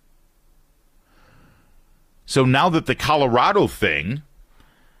 So now that the Colorado thing,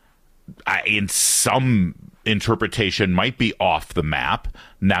 in some interpretation, might be off the map,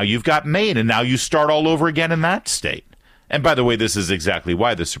 now you've got Maine, and now you start all over again in that state. And by the way, this is exactly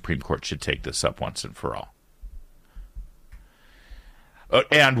why the Supreme Court should take this up once and for all.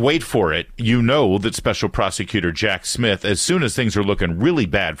 And wait for it, you know that Special Prosecutor Jack Smith, as soon as things are looking really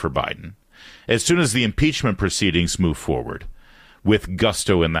bad for Biden, as soon as the impeachment proceedings move forward with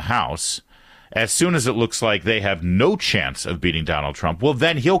gusto in the House, as soon as it looks like they have no chance of beating Donald Trump, well,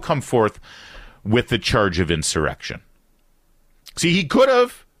 then he'll come forth with the charge of insurrection. See, he could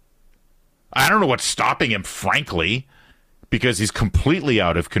have. I don't know what's stopping him, frankly, because he's completely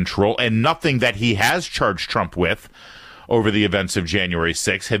out of control, and nothing that he has charged Trump with over the events of January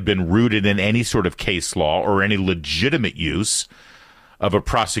 6th have been rooted in any sort of case law or any legitimate use of a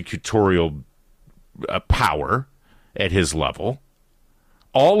prosecutorial power at his level.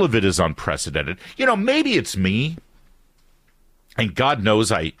 All of it is unprecedented. You know, maybe it's me, and God knows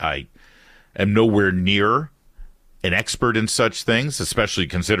I am nowhere near an expert in such things, especially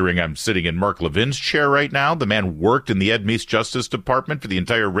considering I'm sitting in Mark Levin's chair right now. The man worked in the Ed Meese Justice Department for the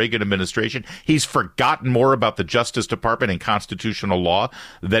entire Reagan administration. He's forgotten more about the Justice Department and constitutional law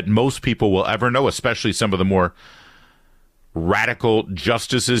than most people will ever know, especially some of the more radical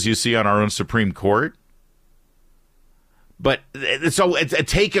justices you see on our own Supreme Court. But so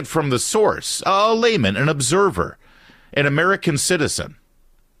take it from the source. A layman, an observer, an American citizen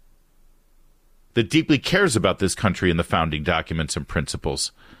that deeply cares about this country and the founding documents and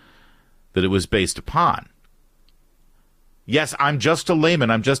principles that it was based upon. Yes, I'm just a layman,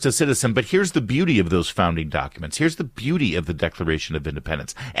 I'm just a citizen, but here's the beauty of those founding documents. Here's the beauty of the Declaration of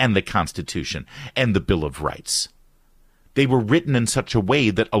Independence and the Constitution and the Bill of Rights. They were written in such a way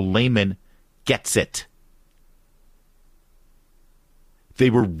that a layman gets it. They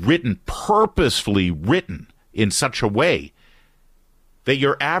were purposefully written in such a way that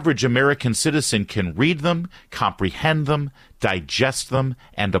your average American citizen can read them, comprehend them, digest them,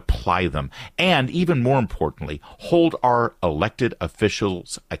 and apply them. And even more importantly, hold our elected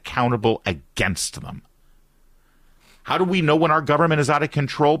officials accountable against them. How do we know when our government is out of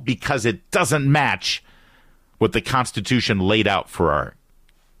control? Because it doesn't match what the Constitution laid out for our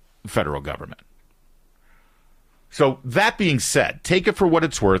federal government. So that being said, take it for what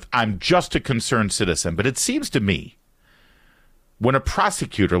it's worth. I'm just a concerned citizen, but it seems to me when a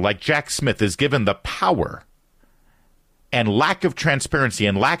prosecutor like Jack Smith is given the power and lack of transparency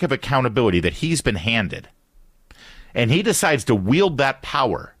and lack of accountability that he's been handed, and he decides to wield that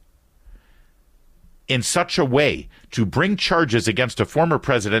power in such a way to bring charges against a former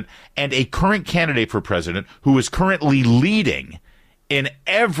president and a current candidate for president who is currently leading in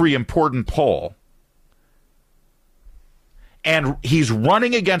every important poll, and he's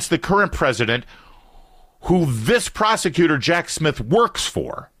running against the current president who this prosecutor, Jack Smith, works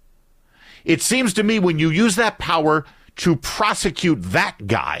for. It seems to me when you use that power to prosecute that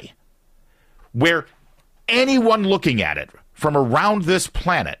guy, where anyone looking at it from around this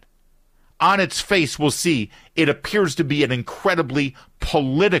planet on its face will see it appears to be an incredibly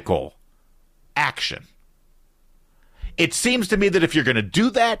political action. It seems to me that if you're going to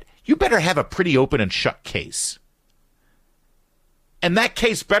do that, you better have a pretty open and shut case. And that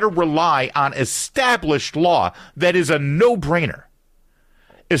case better rely on established law that is a no-brainer.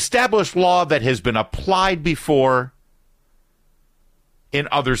 Established law that has been applied before in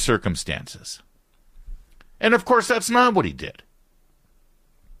other circumstances. And of course, that's not what he did.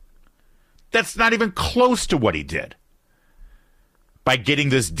 That's not even close to what he did. By getting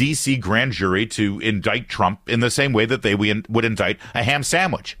this D.C. grand jury to indict Trump in the same way that they would indict a ham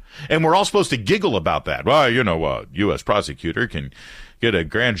sandwich. And we're all supposed to giggle about that. Well, you know, a U.S. prosecutor can get a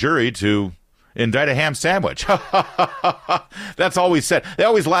grand jury to indict a ham sandwich. That's always said. They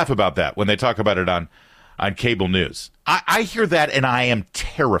always laugh about that when they talk about it on cable news. I hear that and I am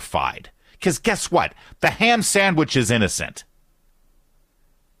terrified. Because guess what? The ham sandwich is innocent.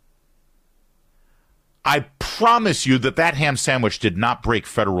 I promise you that ham sandwich did not break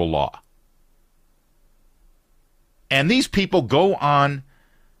federal law. And these people go on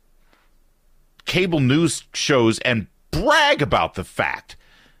cable news shows and brag about the fact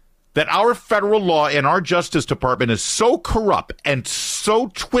that our federal law and our Justice Department is so corrupt and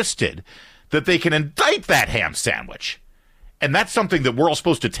so twisted that they can indict that ham sandwich. And that's something that we're all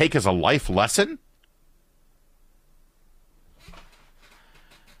supposed to take as a life lesson?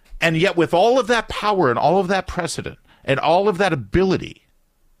 And yet with all of that power and all of that precedent and all of that ability,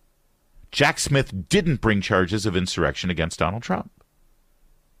 Jack Smith didn't bring charges of insurrection against Donald Trump.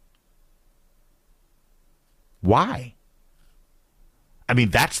 Why? I mean,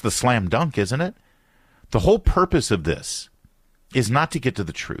 that's the slam dunk, isn't it? The whole purpose of this is not to get to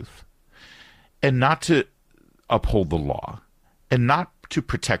the truth and not to uphold the law and not to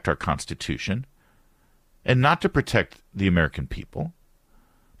protect our Constitution and not to protect the American people.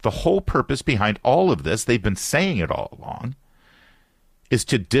 The whole purpose behind all of this, they've been saying it all along, is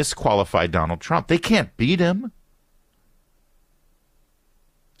to disqualify Donald Trump. They can't beat him.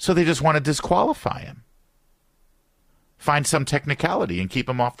 So they just want to disqualify him. Find some technicality and keep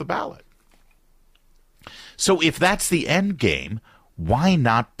him off the ballot. So if that's the end game, why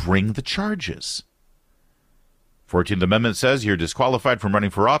not bring the charges? 14th Amendment says you're disqualified from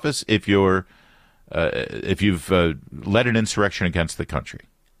running for office if you've led an insurrection against the country.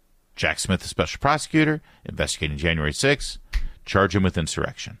 Jack Smith, the special prosecutor, investigating January 6th, charge him with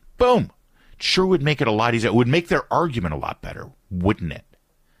insurrection. Boom. It sure would make it a lot easier. It would make their argument a lot better, wouldn't it?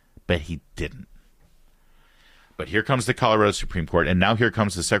 But he didn't. But here comes the Colorado Supreme Court, and now here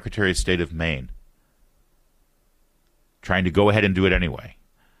comes the Secretary of State of Maine, trying to go ahead and do it anyway.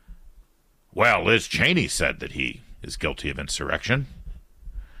 Well, Liz Cheney said that he is guilty of insurrection.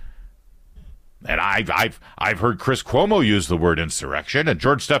 And I've heard Chris Cuomo use the word insurrection, and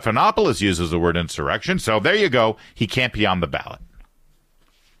George Stephanopoulos uses the word insurrection. So there you go. He can't be on the ballot.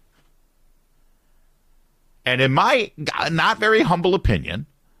 And in my not very humble opinion,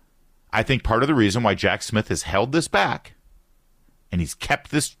 I think part of the reason why Jack Smith has held this back and he's kept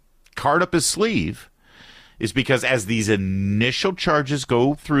this card up his sleeve is because as these initial charges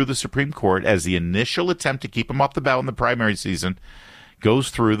go through the Supreme Court, as the initial attempt to keep him off the ballot in the primary season goes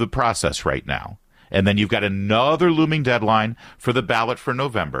through the process right now, and then you've got another looming deadline for the ballot for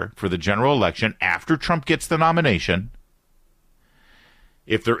November, for the general election, after Trump gets the nomination,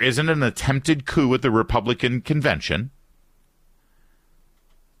 if there isn't an attempted coup at the Republican convention,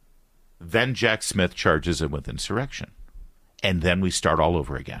 then Jack Smith charges him with insurrection. And then we start all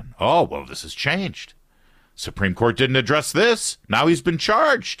over again. Oh, well, this has changed. Supreme Court didn't address this. Now he's been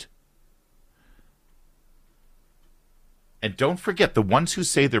charged. And don't forget, the ones who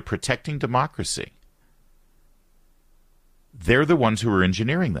say they're protecting democracy, they're the ones who are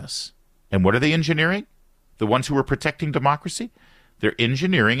engineering this. And what are they engineering? The ones who are protecting democracy? They're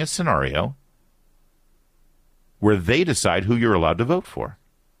engineering a scenario where they decide who you're allowed to vote for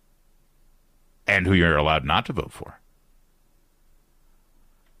and who you're allowed not to vote for.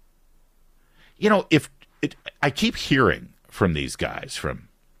 You know, I keep hearing from these guys, from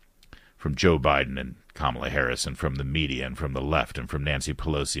Joe Biden and Kamala Harris, and from the media, and from the left, and from Nancy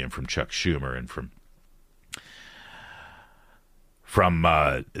Pelosi, and from Chuck Schumer, and from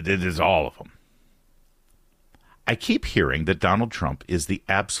it is all of them. I keep hearing that Donald Trump is the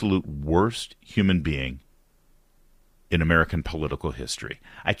absolute worst human being in American political history.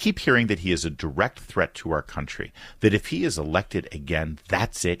 I keep hearing that he is a direct threat to our country, that if he is elected again,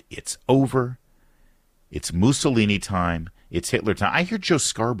 that's it. It's over. It's Mussolini time. It's Hitler time. I hear Joe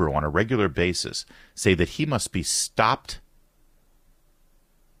Scarborough on a regular basis say that he must be stopped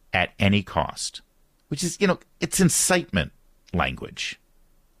at any cost, which is, it's incitement language.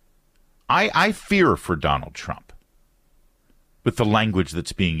 I fear for Donald Trump with the language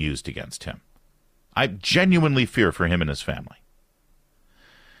that's being used against him. I genuinely fear for him and his family.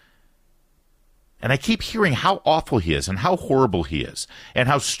 And I keep hearing how awful he is and how horrible he is and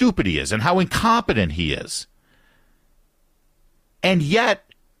how stupid he is and how incompetent he is. And yet,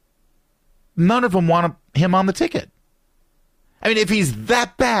 none of them want him on the ticket. I mean, if he's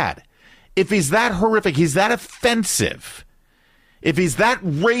that bad, if he's that horrific, he's that offensive, if he's that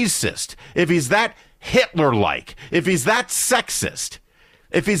racist, if he's that Hitler-like, if he's that sexist,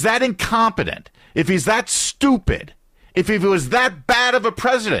 if he's that incompetent, if he's that stupid, if he was that bad of a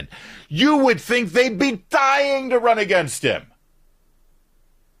president, you would think they'd be dying to run against him.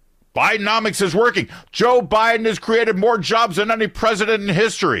 Bidenomics is working. Joe Biden has created more jobs than any president in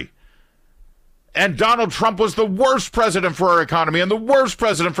history. And Donald Trump was the worst president for our economy and the worst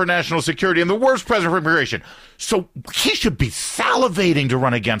president for national security and the worst president for immigration. So he should be salivating to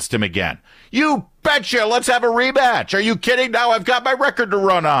run against him again. You betcha. Let's have a rematch. Are you kidding? Now I've got my record to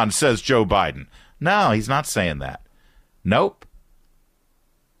run on, says Joe Biden. No, he's not saying that. Nope.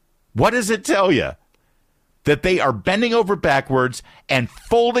 What does it tell you? That they are bending over backwards and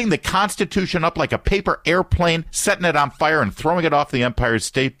folding the Constitution up like a paper airplane, setting it on fire and throwing it off the Empire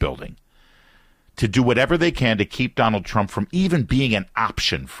State Building to do whatever they can to keep Donald Trump from even being an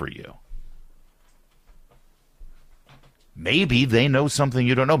option for you. Maybe they know something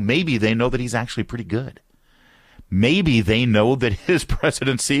you don't know. Maybe they know that he's actually pretty good. Maybe they know that his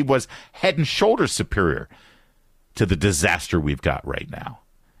presidency was head and shoulders superior to the disaster we've got right now.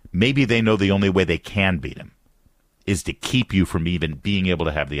 Maybe they know the only way they can beat him is to keep you from even being able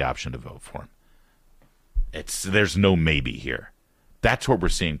to have the option to vote for him. There's no maybe here. That's what we're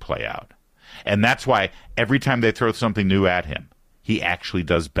seeing play out. And that's why every time they throw something new at him, he actually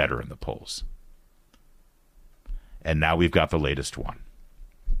does better in the polls. And now we've got the latest one.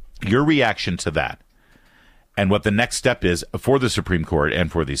 Your reaction to that and what the next step is for the Supreme Court and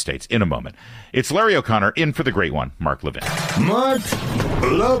for these states in a moment. It's Larry O'Connor in for the great one, Mark Levin. Mark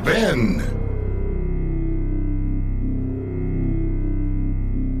Levin.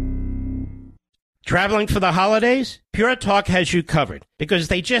 Traveling for the holidays? Pure Talk has you covered because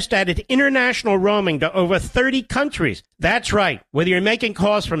they just added international roaming to over 30 countries. That's right. Whether you're making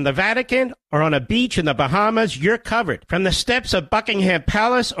calls from the Vatican or on a beach in the Bahamas, you're covered. From the steps of Buckingham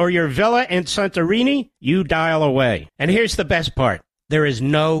Palace or your villa in Santorini, you dial away. And here's the best part. There is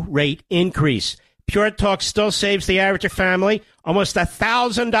no rate increase. Pure Talk still saves the average family almost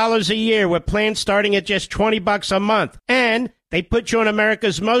 $1,000 a year with plans starting at just $20 a month. And they put you on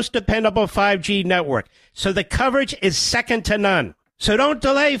America's most dependable 5G network, so the coverage is second to none. So don't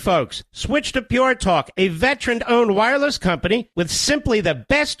delay, folks. Switch to Pure Talk, a veteran-owned wireless company with simply the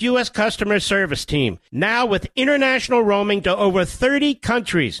best U.S. customer service team. Now with international roaming to over 30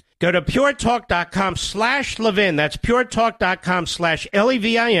 countries. Go to puretalk.com/Levin. That's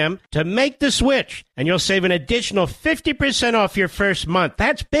puretalk.com/LEVIN to make the switch. And you'll save an additional 50% off your first month.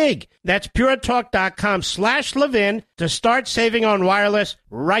 That's big. That's puretalk.com/Levin to start saving on wireless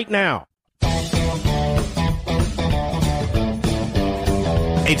right now.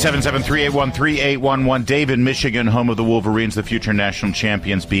 877-381-3811. Dave in Michigan, home of the Wolverines, the future national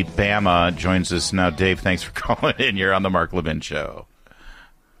champions, beat Bama, joins us now. Dave, thanks for calling in. You're on the Mark Levin Show.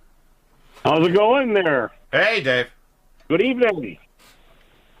 How's it going there? Hey, Dave. Good evening.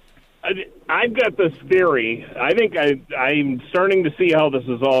 I've got this theory. I think I'm starting to see how this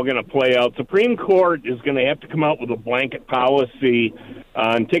is all going to play out. Supreme Court is going to have to come out with a blanket policy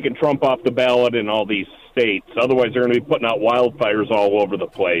on taking Trump off the ballot in all these states. Otherwise, they're going to be putting out wildfires all over the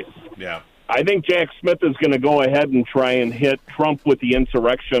place. Yeah. I think Jack Smith is going to go ahead and try and hit Trump with the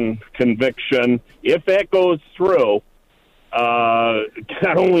insurrection conviction. If that goes through,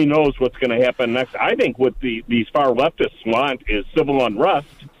 God only knows what's going to happen next. I think what these far leftists want is civil unrest,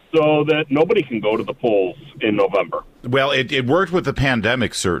 so that nobody can go to the polls in November. Well, it worked with the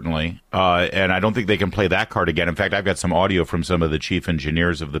pandemic, certainly, and I don't think they can play that card again. In fact, I've got some audio from some of the chief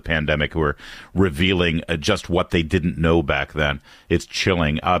engineers of the pandemic who are revealing just what they didn't know back then. It's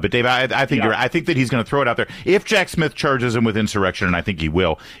chilling. But, Dave, I think I think that he's going to throw it out there. If Jack Smith charges him with insurrection, and I think he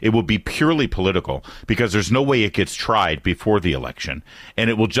will, it will be purely political because there's no way it gets tried before the election, and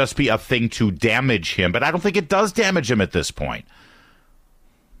it will just be a thing to damage him. But I don't think it does damage him at this point.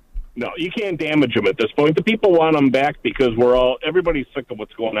 No, you can't damage them at this point. The people want them back because everybody's sick of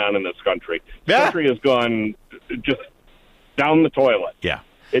what's going on in this country. The country has gone just down the toilet. Yeah.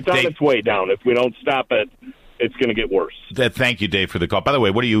 It's on its way down. If we don't stop it, it's going to get worse. Thank you, Dave, for the call. By the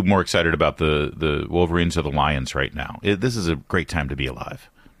way, what are you more excited about, the Wolverines or the Lions right now? This is a great time to be alive.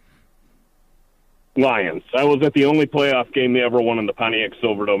 Lions. I was at the only playoff game they ever won in the Pontiac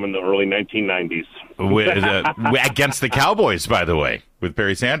Silverdome in the early 1990s. Against the Cowboys, by the way, with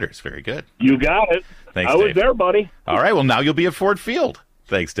Barry Sanders. Very good. You got it. Thanks, I was Dave. there, buddy. All right, well, now you'll be at Ford Field.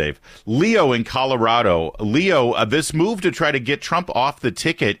 Thanks, Dave. Leo in Colorado. Leo, this move to try to get Trump off the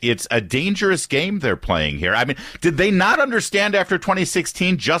ticket, it's a dangerous game they're playing here. I mean, did they not understand after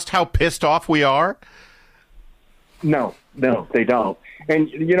 2016 just how pissed off we are? No, they don't.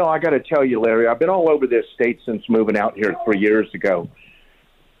 And, I got to tell you, Larry, I've been all over this state since moving out here 3 years ago.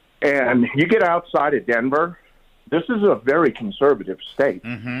 And you get outside of Denver, this is a very conservative state.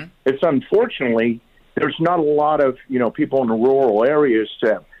 Mm-hmm. It's unfortunately, there's not a lot of, people in the rural areas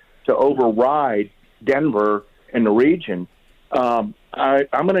to override Denver and the region. I'm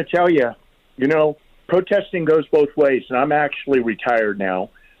going to tell you, protesting goes both ways. And I'm actually retired now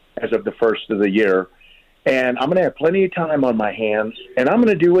as of the first of the year. And I'm going to have plenty of time on my hands, and I'm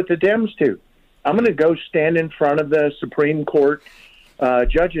going to do what the Dems do. I'm going to go stand in front of the Supreme Court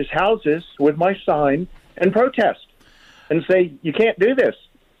judges' houses with my sign and protest and say, you can't do this.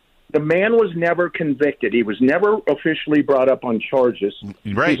 The man was never convicted. He was never officially brought up on charges.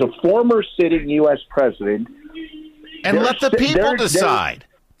 Right. He's a former sitting U.S. president. And let the people decide.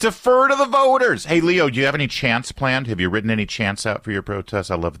 Defer to the voters. Hey, Leo, do you have any chants planned? Have you written any chants out for your protest?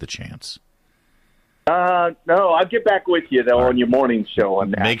 I love the chants. No, I'll get back with you, though, on your morning show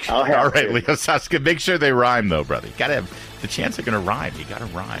on that. All right, Leo, sounds good. Make sure they rhyme, though, brother. You got to have the chants are going to rhyme. You got to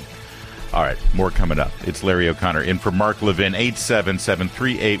rhyme. All right, more coming up. It's Larry O'Connor in for Mark Levin,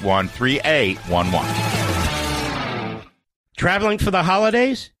 877-381-3811. Traveling for the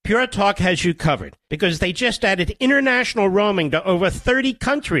holidays? Pure Talk has you covered because they just added international roaming to over 30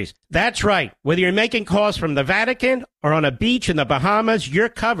 countries. That's right. Whether you're making calls from the Vatican or on a beach in the Bahamas, you're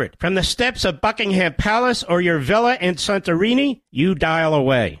covered. From the steps of Buckingham Palace or your villa in Santorini, you dial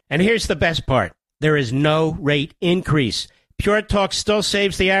away. And here's the best part. There is no rate increase. Pure Talk still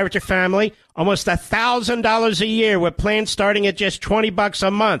saves the average family almost $1,000 a year with plans starting at just $20 a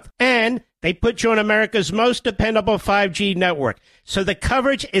month. And they put you on America's most dependable 5G network, so the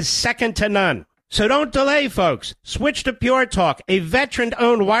coverage is second to none. So don't delay, folks. Switch to Pure Talk, a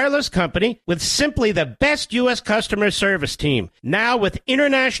veteran-owned wireless company with simply the best U.S. customer service team. Now with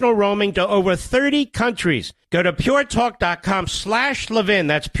international roaming to over 30 countries. Go to puretalk.com/Levin.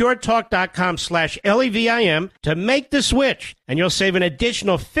 That's puretalk.com/LEVIN to make the switch, and you'll save an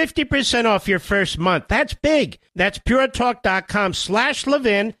additional 50% off your first month. That's big. That's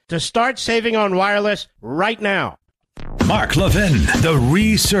puretalk.com/Levin to start saving on wireless right now. Mark Levin, the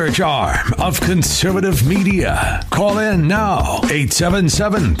research arm of conservative media. Call in now,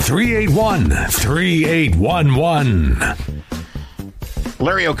 877-381-3811.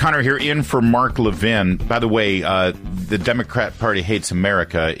 Larry O'Connor here in for Mark Levin. By the way, The Democrat Party Hates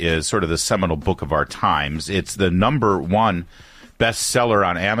America is sort of the seminal book of our times. It's the #1 bestseller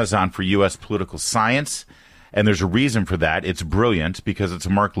on Amazon for U.S. political science, and there's a reason for that. It's brilliant because it's a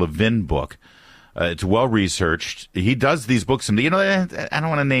Mark Levin book. It's well-researched. He does these books, and I don't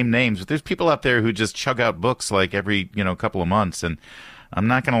want to name names, but there's people out there who just chug out books like every, couple of months, and I'm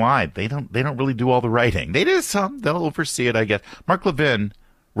not going to lie, they don't really do all the writing. They do some. They'll oversee it, I guess. Mark Levin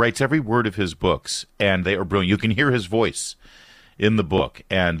writes every word of his books, and they are brilliant. You can hear his voice in the book,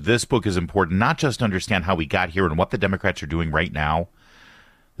 and this book is important not just to understand how we got here and what the Democrats are doing right now.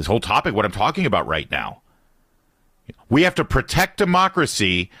 This whole topic, what I'm talking about right now. We have to protect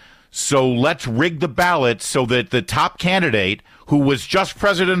democracy, so let's rig the ballot so that the top candidate, who was just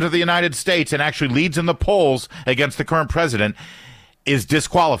president of the United States and actually leads in the polls against the current president, is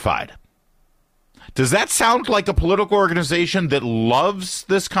disqualified. Does that sound like a political organization that loves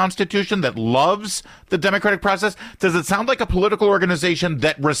this Constitution, that loves the democratic process? Does it sound like a political organization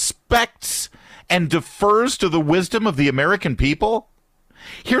that respects and defers to the wisdom of the American people?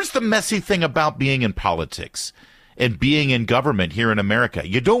 Here's the messy thing about being in politics and being in government here in America.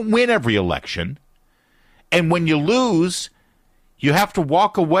 You don't win every election. And when you lose, you have to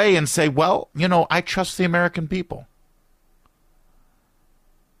walk away and say, well, I trust the American people.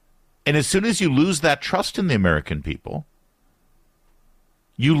 And as soon as you lose that trust in the American people,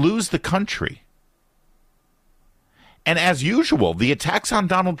 you lose the country. And as usual, the attacks on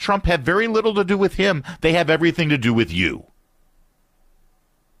Donald Trump have very little to do with him. They have everything to do with you.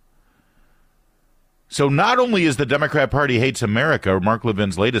 So not only is the Democrat Party Hates America, Mark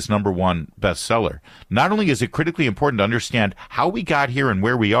Levin's latest #1 bestseller, not only is it critically important to understand how we got here and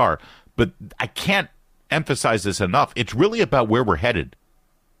where we are, but I can't emphasize this enough. It's really about where we're headed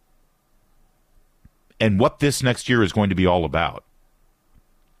and what this next year is going to be all about.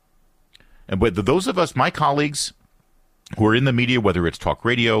 And but those of us, my colleagues who are in the media, whether it's talk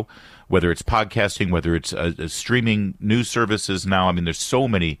radio, whether it's podcasting, whether it's streaming news services now, I mean, there's so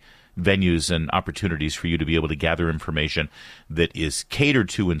many venues and opportunities for you to be able to gather information that is catered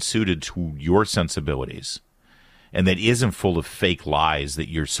to and suited to your sensibilities and that isn't full of fake lies that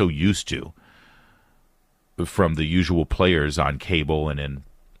you're so used to from the usual players on cable and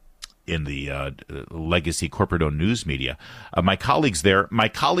in the legacy corporate-owned news media. My colleagues there, my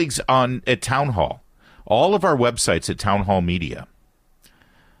colleagues at Town Hall, all of our websites at Town Hall Media,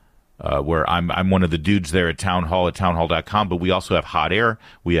 where I'm one of the dudes there at Town Hall at townhall.com, but we also have Hot Air,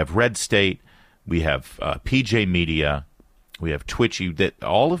 we have Red State, we have PJ Media, we have Twitch.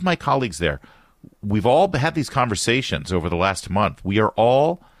 All of my colleagues there, we've all had these conversations over the last month. We are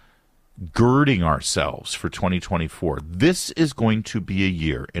all girding ourselves for 2024. This is going to be a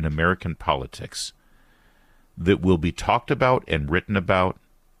year in American politics that will be talked about and written about,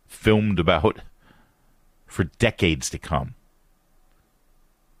 filmed about for decades to come.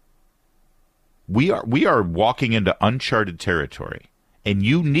 We are walking into uncharted territory, and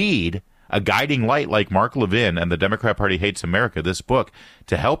you need a guiding light like Mark Levin and the Democrat Party Hates America, this book,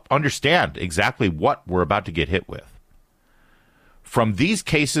 to help understand exactly what we're about to get hit with. From these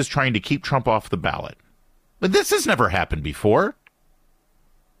cases trying to keep Trump off the ballot. But this has never happened before.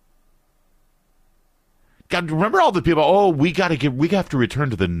 God, remember all the people, we have to return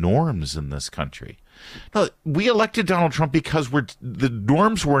to the norms in this country. No, we elected Donald Trump because the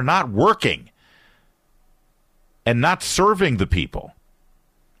norms were not working and not serving the people.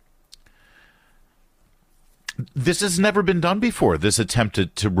 This has never been done before, this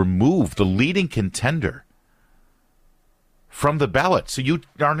attempt to remove the leading contender from the ballot, so you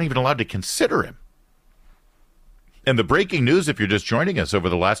aren't even allowed to consider him. And the breaking news, if you're just joining us over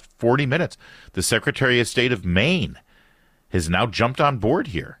the last 40 minutes, the Secretary of State of Maine has now jumped on board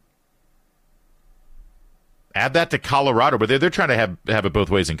here. Add that to Colorado, but they're trying to have it both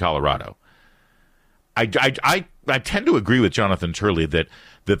ways in Colorado. I tend to agree with Jonathan Turley that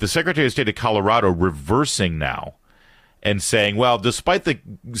the Secretary of State of Colorado reversing now and saying, well, despite the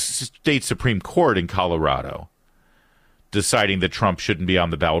state Supreme Court in Colorado deciding that Trump shouldn't be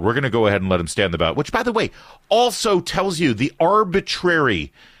on the ballot, we're going to go ahead and let him stay on the ballot, which, by the way, also tells you the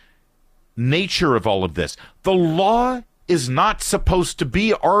arbitrary nature of all of this. The law is not supposed to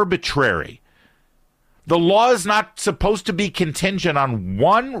be arbitrary. The law is not supposed to be contingent on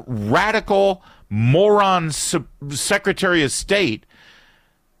one radical moron Secretary of State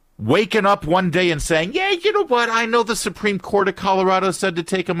waking up one day and saying, yeah, you know what, I know the Supreme Court of Colorado said to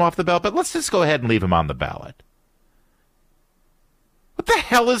take him off the ballot, but let's just go ahead and leave him on the ballot. What the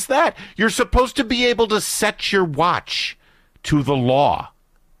hell is that? You're supposed to be able to set your watch to the law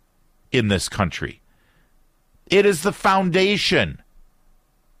in this country. It is the foundation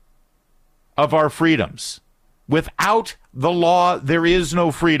of our freedoms. Without the law, there is no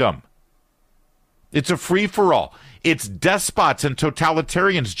freedom. It's a free-for-all. It's despots and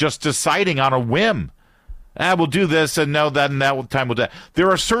totalitarians just deciding on a whim. We'll do this, and no, that, and that time we'll do that. There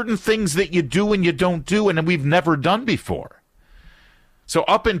are certain things that you do and you don't do, and we've never done before. So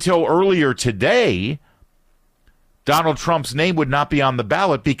up until earlier today, Donald Trump's name would not be on the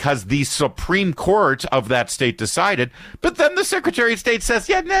ballot because the Supreme Court of that state decided. But then the Secretary of State says,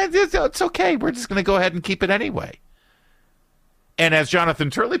 yeah, nah, it's okay. We're just going to go ahead and keep it anyway. And as Jonathan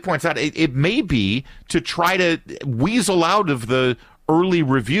Turley points out, it may be to try to weasel out of the early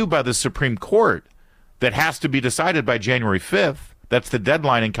review by the Supreme Court that has to be decided by January 5th. That's the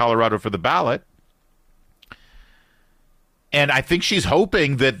deadline in Colorado for the ballot. And I think she's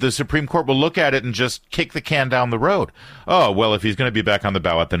hoping that the Supreme Court will look at it and just kick the can down the road. Oh, well, if he's going to be back on the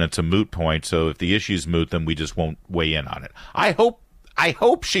ballot, then it's a moot point. So if the issue's moot, then we just won't weigh in on it. I hope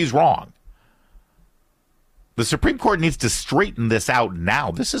she's wrong. The Supreme Court needs to straighten this out now.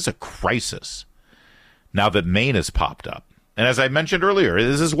 This is a crisis now that Maine has popped up. And as I mentioned earlier,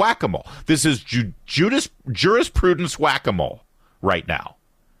 this is whack-a-mole. This is jurisprudence whack-a-mole right now.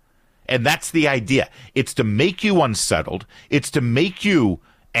 And that's the idea. It's to make you unsettled. It's to make you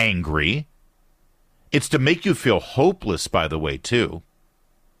angry. It's to make you feel hopeless, by the way, too.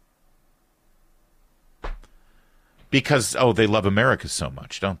 Because, they love America so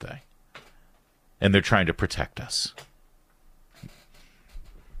much, don't they? And they're trying to protect us.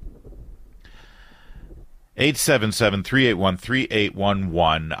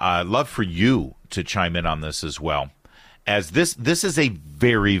 877-381-3811. I'd love for you to chime in on this as well. As this is a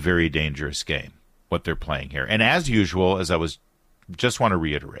very, very dangerous game, what they're playing here. And as usual, just want to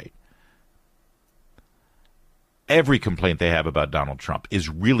reiterate, every complaint they have about Donald Trump is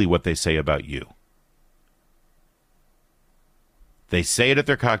really what they say about you. They say it at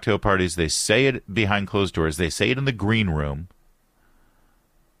their cocktail parties. They say it behind closed doors. They say it in the green room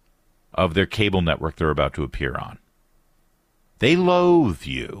of their cable network they're about to appear on. They loathe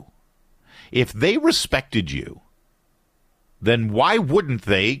you. If they respected you, then why wouldn't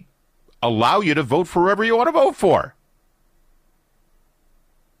they allow you to vote for whoever you want to vote for?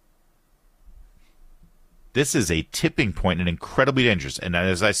 This is a tipping point and incredibly dangerous. And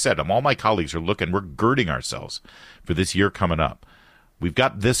as I said, all my colleagues are looking, we're girding ourselves for this year coming up. We've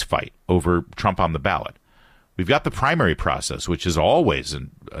got this fight over Trump on the ballot. We've got the primary process, which is always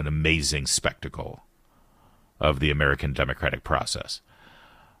an amazing spectacle of the American democratic process.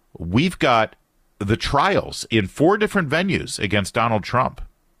 We've got the trials in 4 different venues against Donald Trump.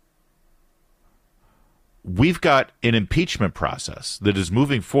 We've got an impeachment process that is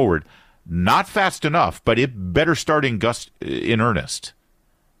moving forward, not fast enough, but it better start in earnest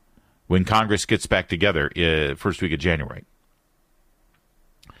when Congress gets back together first week of January.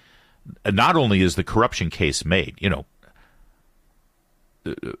 Not only is the corruption case made,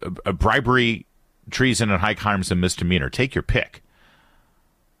 a bribery, treason, and high crimes and misdemeanor, take your pick,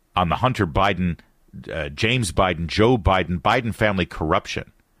 on the Hunter Biden, James Biden, Joe Biden family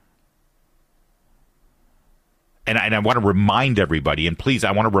corruption. And I want to remind everybody, and please, I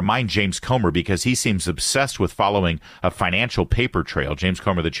want to remind James Comer, because he seems obsessed with following a financial paper trail. James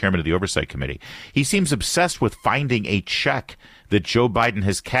Comer, the chairman of the Oversight Committee. He seems obsessed with finding a check that Joe Biden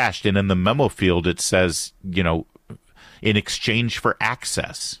has cashed, and in the memo field it says, in exchange for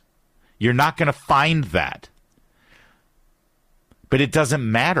access. You're not going to find that. But it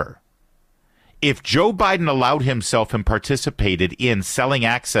doesn't matter. If Joe Biden allowed himself and participated in selling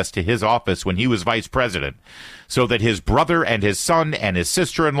access to his office when he was vice president so that his brother and his son and his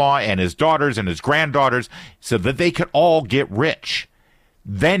sister-in-law and his daughters and his granddaughters, so that they could all get rich,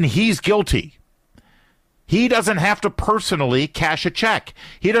 then he's guilty. He doesn't have to personally cash a check.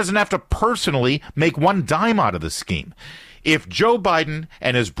 He doesn't have to personally make one dime out of the scheme. If Joe Biden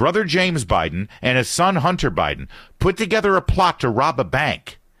and his brother James Biden and his son Hunter Biden put together a plot to rob a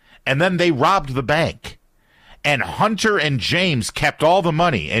bank, and then they robbed the bank, and Hunter and James kept all the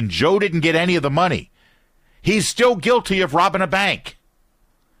money, and Joe didn't get any of the money, he's still guilty of robbing a bank.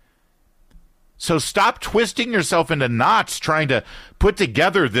 So stop twisting yourself into knots trying to put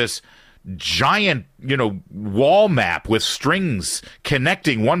together this giant, wall map with strings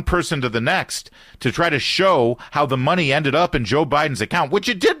connecting one person to the next to try to show how the money ended up in Joe Biden's account, which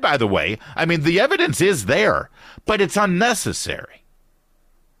it did, by the way. I mean, the evidence is there, but it's unnecessary.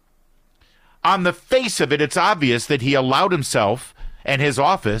 On the face of it, it's obvious that he allowed himself and his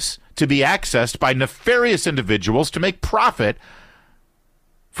office to be accessed by nefarious individuals to make profit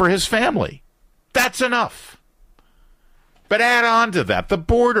for his family. That's enough. But add on to that the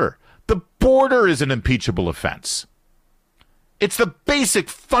border. The border is an impeachable offense. It's the basic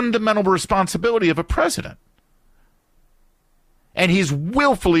fundamental responsibility of a president. And he's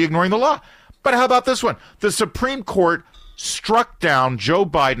willfully ignoring the law. But how about this one? The Supreme Court struck down Joe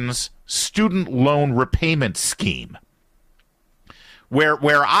Biden's student loan repayment scheme,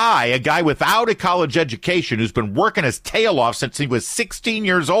 where I, a guy without a college education who's been working his tail off since he was 16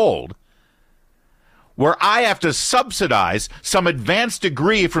 years old, where I have to subsidize some advanced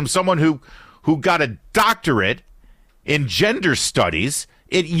degree from someone who got a doctorate in gender studies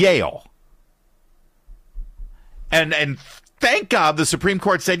at Yale. And thank God the Supreme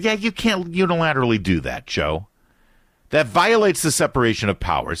Court said, yeah, you can't unilaterally do that, Joe. That violates the separation of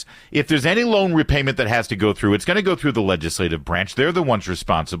powers. If there's any loan repayment that has to go through, it's going to go through the legislative branch. They're the ones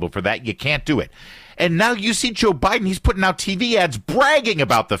responsible for that. You can't do it. And now you see Joe Biden, he's putting out TV ads bragging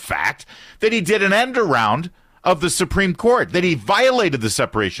about the fact that he did an end around of the Supreme Court, that he violated the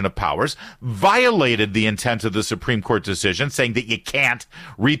separation of powers, violated the intent of the Supreme Court decision, saying that you can't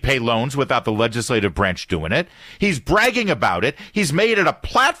repay loans without the legislative branch doing it. He's bragging about it. He's made it a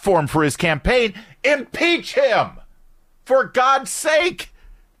platform for his campaign. Impeach him! For God's sake!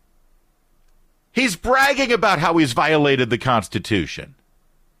 He's bragging about how he's violated the Constitution.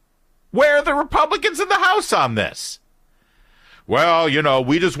 Where are the Republicans in the House on this? Well,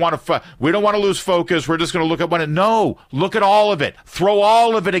 we just want to, we don't want to lose focus. We're just going to look at one. No, look at all of it. Throw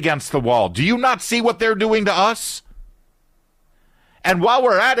all of it against the wall. Do you not see what they're doing to us? And while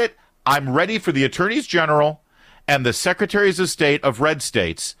we're at it, I'm ready for the attorneys general and the secretaries of state of red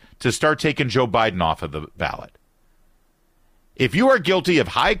states to start taking Joe Biden off of the ballot. If you are guilty of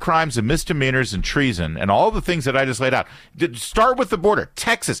high crimes and misdemeanors and treason and all the things that I just laid out, start with the border.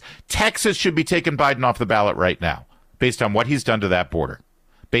 Texas should be taking Biden off the ballot right now, based on what he's done to that border,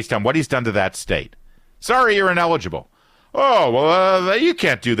 based on what he's done to that state. Sorry, you're ineligible. Oh, well, you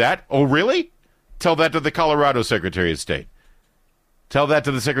can't do that. Oh, really? Tell that to the Colorado Secretary of State. Tell that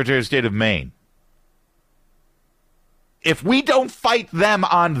to the Secretary of State of Maine. If we don't fight them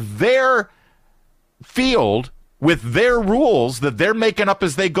on their field with their rules that they're making up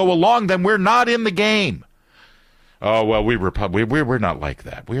as they go along, then we're not in the game. Oh, well, we're not like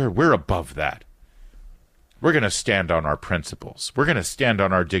that. We're above that. We're going to stand on our principles. We're going to stand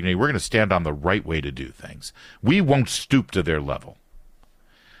on our dignity. We're going to stand on the right way to do things. We won't stoop to their level.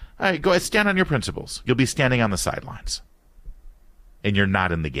 All right, go ahead, stand on your principles. You'll be standing on the sidelines. And you're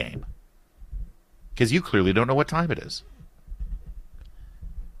not in the game. Because you clearly don't know what time it is.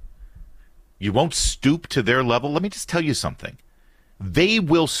 You won't stoop to their level. Let me just tell you something. They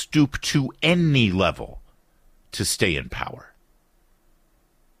will stoop to any level to stay in power.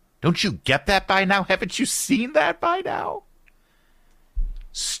 Don't you get that by now? Haven't you seen that by now?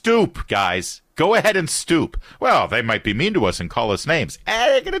 Stoop, guys. Go ahead and stoop. Well, they might be mean to us and call us names.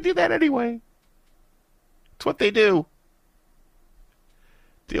 They're going to do that anyway. It's what they do.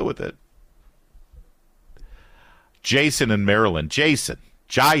 Deal with it. Jason in Maryland.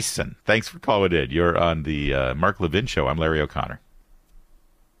 Jason, thanks for calling in. You're on the Mark Levin Show. I'm Larry O'Connor.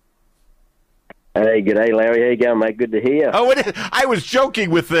 Hey, g'day, Larry. How you going, mate? Good to hear. Oh, I was joking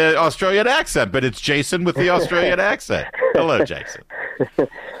with the Australian accent, but it's Jason with the Australian accent. Hello, Jason.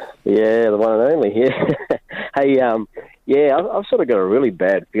 Yeah, the one and only. Yeah. Hey, I've sort of got a really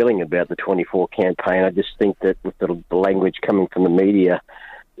bad feeling about the 24 campaign. I just think that with the language coming from the media,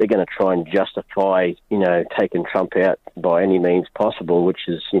 they're going to try and justify, taking Trump out by any means possible, which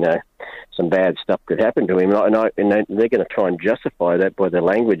is, some bad stuff could happen to him. And they're going to try and justify that by their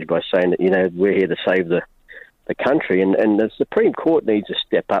language, by saying that, we're here to save the country. And the Supreme Court needs to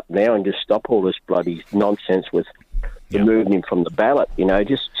step up now and just stop all this bloody nonsense with removing him from the ballot.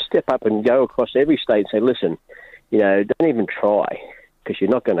 Just step up and go across every state and say, listen, don't even try, because you're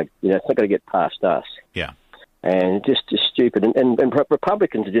not going to, it's not going to get past us. Yeah. And just stupid. And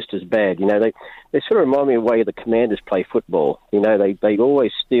Republicans are just as bad. They sort of remind me of the way the Commanders play football. They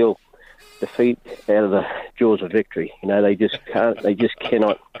always steal defeat out of the jaws of victory. They just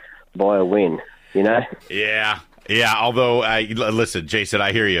cannot buy a win. Yeah. Although, listen, Jason,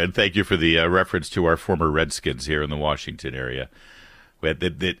 I hear you, and thank you for the reference to our former Redskins here in the Washington area.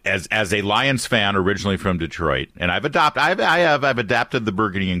 As a Lions fan, originally from Detroit, and I've adapted the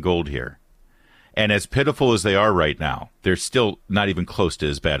burgundy and gold here. And as pitiful as they are right now, they're still not even close to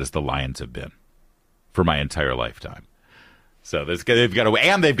as bad as the Lions have been for my entire lifetime. So they've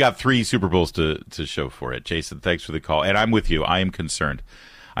got 3 Super Bowls to show for it. Jason, thanks for the call. And I'm with you. I am concerned.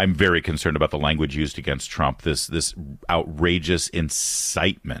 I'm very concerned about the language used against Trump, this outrageous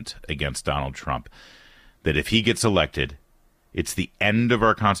incitement against Donald Trump, that if he gets elected, it's the end of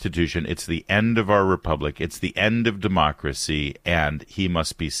our Constitution. It's the end of our republic. It's the end of democracy, and he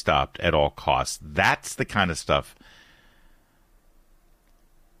must be stopped at all costs. That's the kind of stuff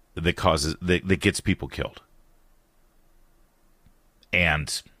that gets people killed.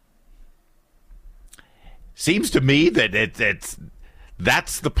 And seems to me that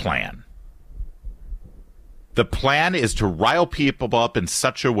that's the plan. The plan is to rile people up in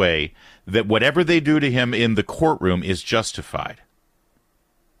such a way that whatever they do to him in the courtroom is justified.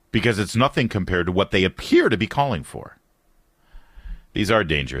 because it's nothing compared to what they appear to be calling for. These are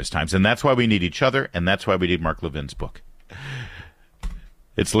dangerous times, and that's why we need each other, and that's why we need Mark Levin's book.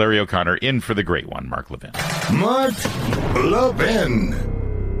 It's Larry O'Connor in for the great one, Mark Levin. Mark Levin.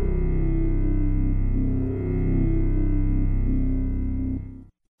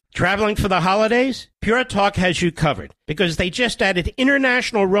 Traveling for the holidays? Pure Talk has you covered because they just added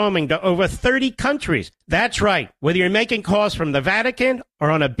international roaming to over 30 countries. That's right. Whether you're making calls from the Vatican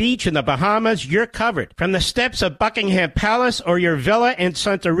or on a beach in the Bahamas, you're covered. From the steps of Buckingham Palace or your villa in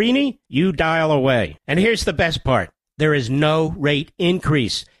Santorini, you dial away. And here's the best part. There is no rate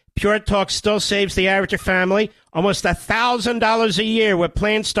increase. Pure Talk still saves the average family almost $1,000 a year with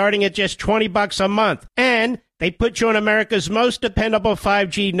plans starting at just $20 a month. And they put you on America's most dependable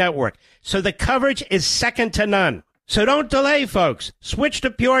 5G network, so the coverage is second to none. So don't delay, folks. Switch to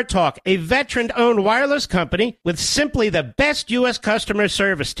Pure Talk, a veteran-owned wireless company with simply the best U.S. customer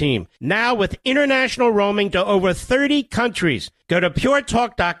service team. Now with international roaming to over 30 countries. Go to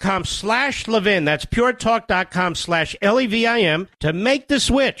puretalk.com/Levin. That's puretalk.com/LEVIN to make the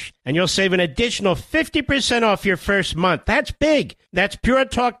switch, and you'll save an additional 50% off your first month. That's big. That's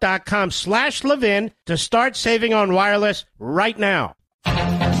puretalk.com/Levin to start saving on wireless right now.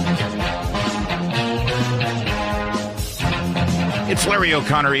 It's Larry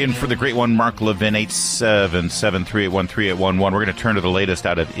O'Connor in for the great one, Mark Levin, 877-381-3811. We're going to turn to the latest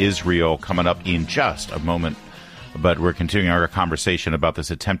out of Israel coming up in just a moment. But we're continuing our conversation about this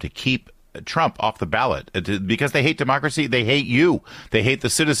attempt to keep Trump off the ballot. Because they hate democracy, they hate you. They hate the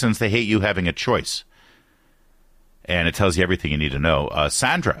citizens. They hate you having a choice. And it tells you everything you need to know.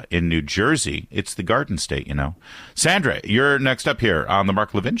 Sandra in New Jersey, it's the Garden State, you know. Sandra, you're next up here on the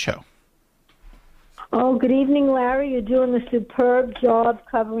Mark Levin Show. Oh, good evening, Larry. You're doing a superb job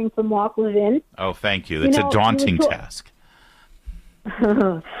covering for Mark Levin. Oh, thank you. It's a daunting task.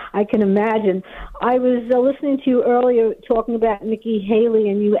 I can imagine. I was listening to you earlier talking about Nikki Haley,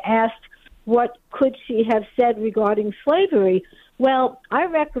 and you asked what could she have said regarding slavery. Well, I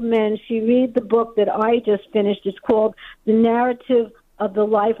recommend she read the book that I just finished. It's called The Narrative of the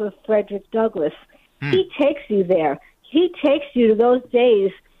Life of Frederick Douglass. He takes you there. He takes you to those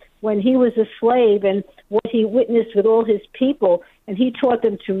days when he was a slave and what he witnessed with all his people, and he taught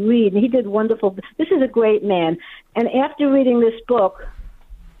them to read, and he did wonderful. This is a great man. And after reading this book,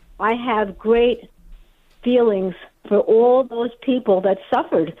 I have great feelings for all those people that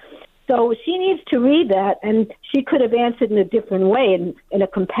suffered. So she needs to read that, and she could have answered in a different way, in a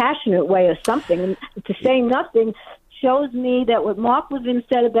compassionate way or something. And to say nothing shows me that what Mark Levin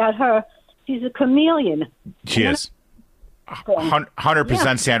said about her, she's a chameleon. She is.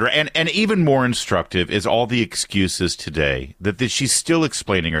 100%, Sandra. And even more instructive is all the excuses today that she's still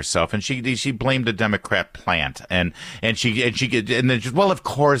explaining herself, and she blamed a Democrat plant, and then well, of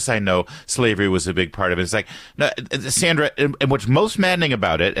course I know slavery was a big part of it. It's like, no, Sandra, and what's most maddening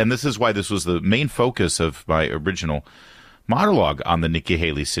about it, and this is why this was the main focus of my original monologue on the Nikki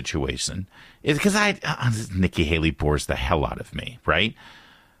Haley situation, is because Nikki Haley bores the hell out of me, right?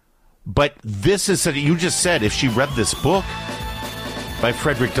 But this is, you just said, if she read this book by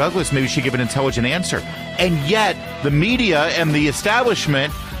Frederick Douglass, maybe she'd give an intelligent answer. And yet, the media and the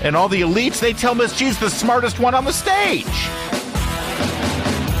establishment and all the elites, they tell me she's the smartest one on the stage.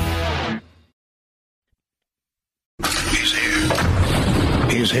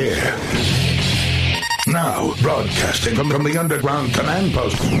 He's here. Now, broadcasting from the underground command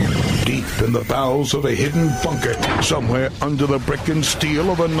post, deep in the bowels of a hidden bunker, somewhere under the brick and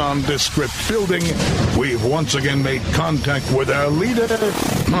steel of a nondescript building, we've once again made contact with our leader,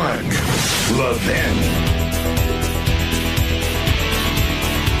 Mark Levin.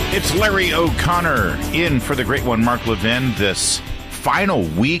 It's Larry O'Connor in for the great one, Mark Levin. This final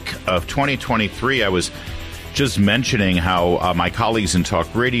week of 2023, I was just mentioning how my colleagues in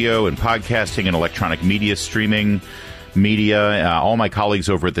talk radio and podcasting and electronic media streaming media, all my colleagues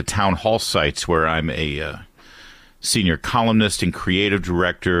over at the town hall sites where I'm a senior columnist and creative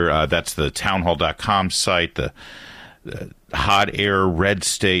director, that's the townhall.com site, the Hot Air, Red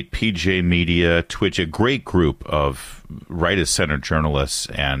State, PJ Media, Twitch, a great group of right-of-center journalists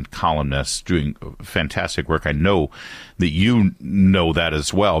and columnists doing fantastic work. I know that you know that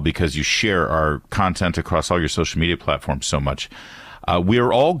as well because you share our content across all your social media platforms so much. We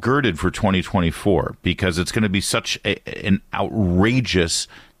are all girded for 2024 because it's going to be such an outrageous,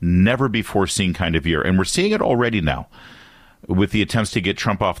 never-before-seen kind of year. And we're seeing it already now with the attempts to get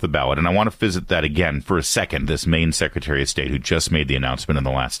Trump off the ballot. And I want to visit that again for a second, this Maine Secretary of State who just made the announcement in the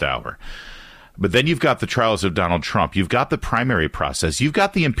last hour. But then you've got the trials of Donald Trump. You've got the primary process. You've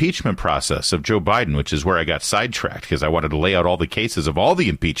got the impeachment process of Joe Biden, which is where I got sidetracked because I wanted to lay out all the cases of all the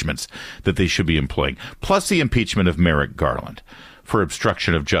impeachments that they should be employing, plus the impeachment of Merrick Garland for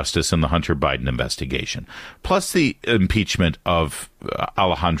obstruction of justice in the Hunter Biden investigation, plus the impeachment of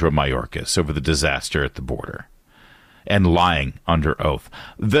Alejandro Mayorkas over the disaster at the border and lying under oath.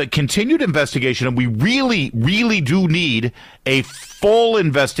 The continued investigation, and we really, really do need a full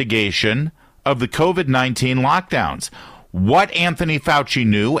investigation of the COVID-19 lockdowns. What Anthony Fauci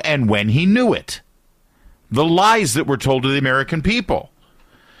knew and when he knew it. The lies that were told to the American people.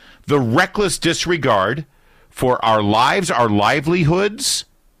 The reckless disregard for our lives, our livelihoods,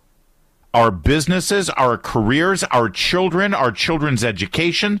 our businesses, our careers, our children, our children's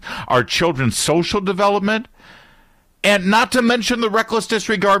education, our children's social development, and not to mention the reckless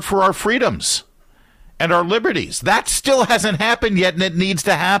disregard for our freedoms and our liberties. That still hasn't happened yet, and it needs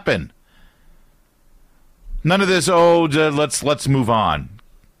to happen. None of this, let's move on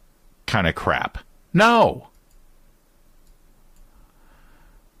kind of crap. No.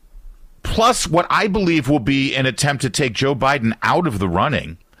 Plus, what I believe will be an attempt to take Joe Biden out of the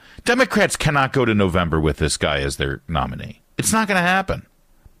running. Democrats cannot go to November with this guy as their nominee. It's not going to happen.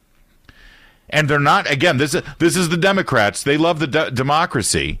 And they're not, again, this is the Democrats. They love the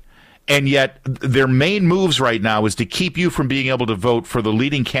democracy. And yet their main moves right now is to keep you from being able to vote for the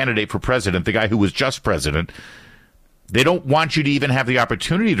leading candidate for president, the guy who was just president. They don't want you to even have the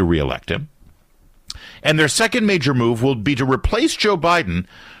opportunity to reelect him. And their second major move will be to replace Joe Biden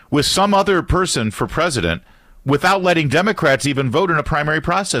with some other person for president without letting Democrats even vote in a primary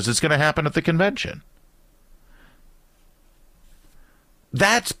process. It's going to happen at the convention.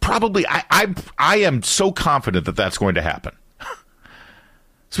 That's probably, I am so confident that that's going to happen.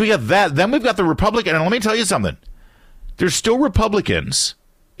 So we got that. Then we've got the Republican. And let me tell you something. There's still Republicans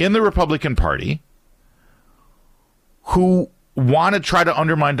in the Republican Party who want to try to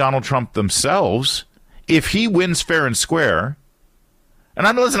undermine Donald Trump themselves if he wins fair and square. And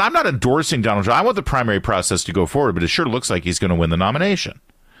I'm not endorsing Donald Trump. I want the primary process to go forward, but it sure looks like he's going to win the nomination.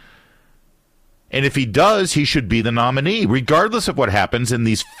 And if he does, he should be the nominee, regardless of what happens in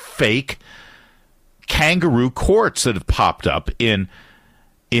these fake kangaroo courts that have popped up in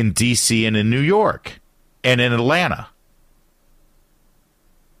D.C. and in New York and in Atlanta.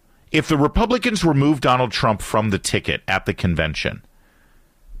 If the Republicans remove Donald Trump from the ticket at the convention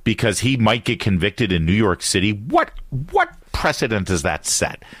because he might get convicted in New York City, what precedent does that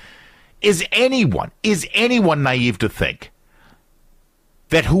set? Is anyone naive to think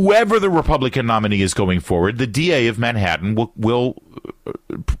that whoever the Republican nominee is going forward, the DA of Manhattan will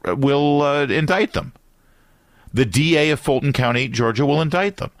indict them? The DA of Fulton County, Georgia, will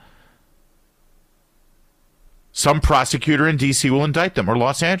indict them. Some prosecutor in D.C. will indict them, or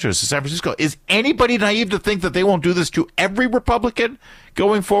Los Angeles, or San Francisco. Is anybody naive to think that they won't do this to every Republican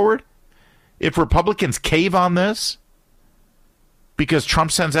going forward? If Republicans cave on this because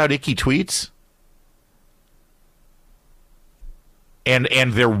Trump sends out icky tweets and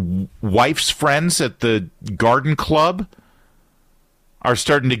their wife's friends at the garden club are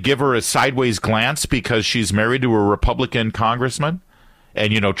starting to give her a sideways glance because she's married to a Republican congressman.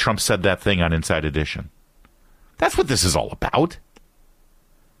 And, Trump said that thing on Inside Edition. That's what this is all about.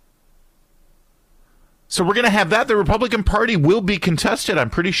 So we're going to have that. The Republican Party will be contested, I'm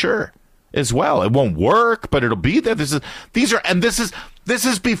pretty sure, as well. It won't work, but it'll be there. This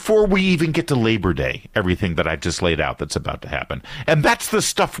is before we even get to Labor Day, everything that I just laid out that's about to happen. And that's the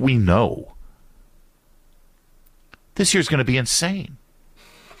stuff we know. This year's going to be insane.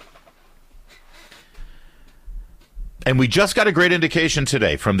 And we just got a great indication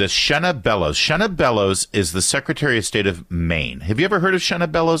today from this Shenna Bellows. Shenna Bellows is the Secretary of State of Maine. Have you ever heard of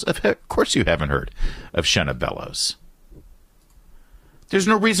Shenna Bellows? Of course you haven't heard of Shenna Bellows. There's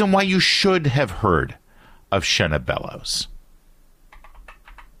no reason why you should have heard of Shenna Bellows.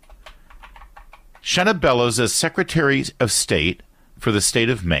 Shenna Bellows, as Secretary of State for the state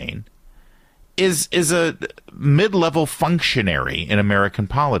of Maine, is a mid-level functionary in American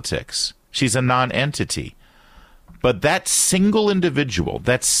politics. She's a non-entity. But that single individual,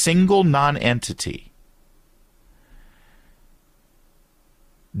 that single non-entity,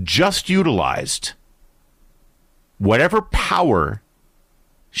 just utilized whatever power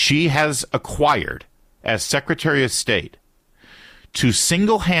she has acquired as Secretary of State to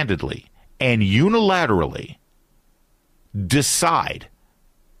single-handedly and unilaterally decide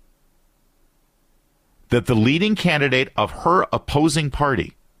that the leading candidate of her opposing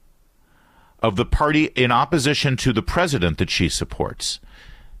party, of the party in opposition to the president that she supports,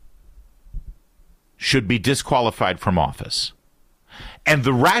 should be disqualified from office. And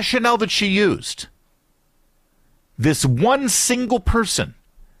the rationale that she used, this one single person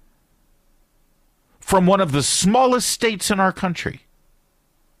from one of the smallest states in our country,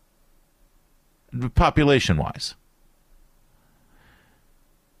 population-wise,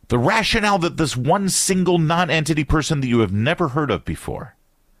 the rationale that this one single non-entity person that you have never heard of before,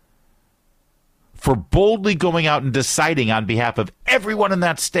 for boldly going out and deciding on behalf of everyone in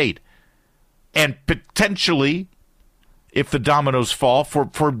that state, and potentially, if the dominoes fall, for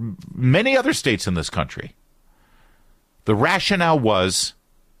many other states in this country, the rationale was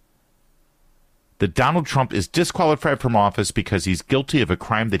that Donald Trump is disqualified from office because he's guilty of a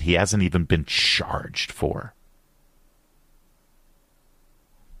crime that he hasn't even been charged for.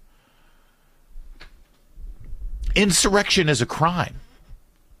 Insurrection is a crime.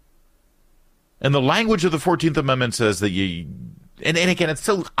 And the language of the 14th Amendment says that and again, it's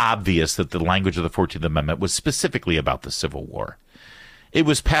so obvious that the language of the 14th Amendment was specifically about the Civil War. It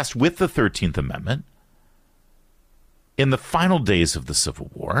was passed with the 13th Amendment in the final days of the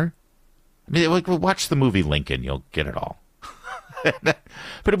Civil War. I mean, watch the movie Lincoln, you'll get it all.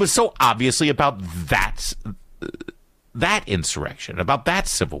 But it was so obviously about that insurrection, about that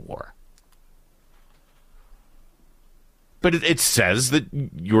Civil War. But it says that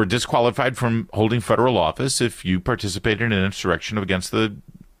you're disqualified from holding federal office if you participate in an insurrection against the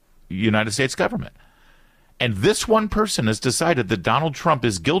United States government. And this one person has decided that Donald Trump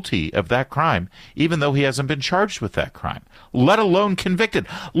is guilty of that crime, even though he hasn't been charged with that crime, let alone convicted.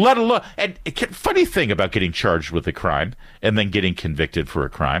 And funny thing about getting charged with a crime and then getting convicted for a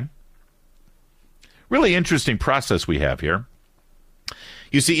crime. Really interesting process we have here.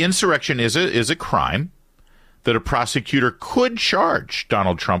 You see, insurrection is a crime that a prosecutor could charge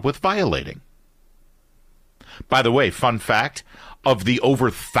Donald Trump with violating. By the way, fun fact, of the over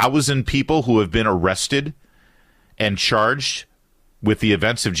 1,000 people who have been arrested and charged with the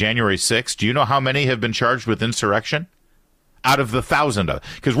events of January 6th, do you know how many have been charged with insurrection? Out of the 1,000.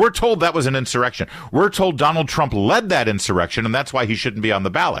 Because we're told that was an insurrection. We're told Donald Trump led that insurrection, and that's why he shouldn't be on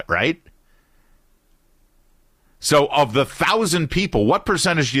the ballot, right? So of the 1,000 people, what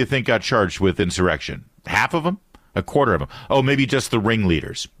percentage do you think got charged with insurrection? Half of them? A quarter of them? Oh, maybe just the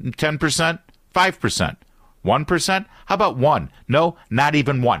ringleaders. 10%? 5%? 1%? How about 1? No, not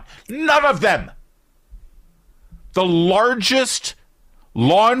even 1. None of them! The largest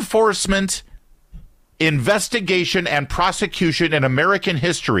law enforcement investigation and prosecution in American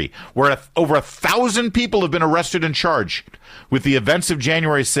history, where over 1,000 people have been arrested and charged with the events of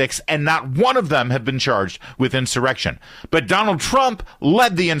January 6th, and not one of them have been charged with insurrection. But Donald Trump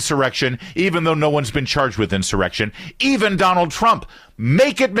led the insurrection, even though no one's been charged with insurrection. Even Donald Trump.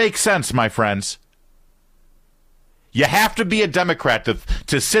 Make it make sense, my friends. You have to be a Democrat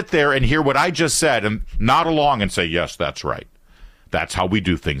to sit there and hear what I just said and nod along and say, yes, that's right. That's how we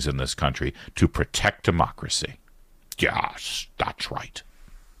do things in this country to protect democracy. Yes, that's right.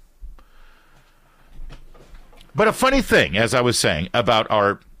 But a funny thing, as I was saying, about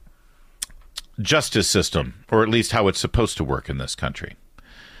our justice system, or at least how it's supposed to work in this country.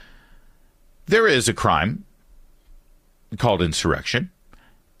 There is a crime called insurrection,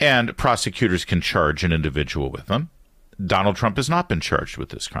 and prosecutors can charge an individual with them. Donald Trump has not been charged with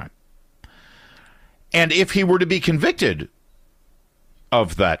this crime. And if he were to be convicted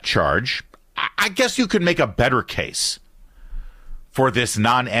of that charge, I guess you could make a better case for this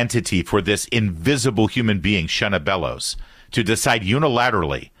non-entity, for this invisible human being, Shenna Bellows, to decide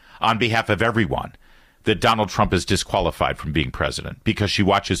unilaterally on behalf of everyone that Donald Trump is disqualified from being president because she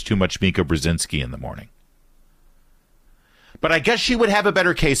watches too much Mika Brzezinski in the morning. But I guess she would have a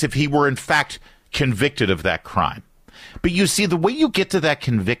better case if he were in fact convicted of that crime. But you see, the way you get to that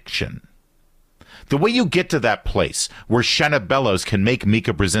conviction, the way you get to that place where Shenna Bellows can make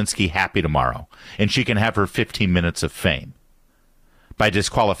Mika Brzezinski happy tomorrow and she can have her 15 minutes of fame by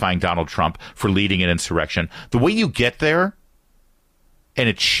disqualifying Donald Trump for leading an insurrection, the way you get there and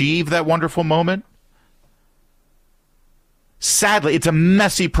achieve that wonderful moment, sadly, it's a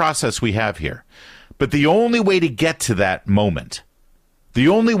messy process we have here. But the only way to get to that moment, the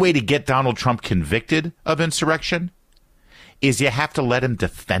only way to get Donald Trump convicted of insurrection is you have to let him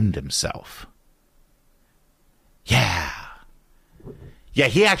defend himself. Yeah,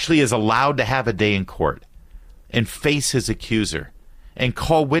 he actually is allowed to have a day in court and face his accuser and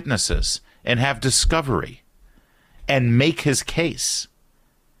call witnesses and have discovery and make his case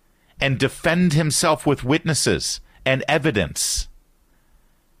and defend himself with witnesses and evidence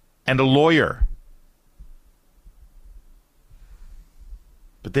and a lawyer.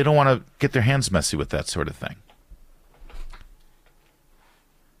 But they don't want to get their hands messy with that sort of thing.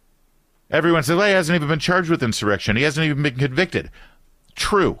 Everyone says, well, he hasn't even been charged with insurrection. He hasn't even been convicted.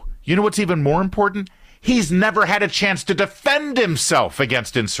 True. You know what's even more important? He's never had a chance to defend himself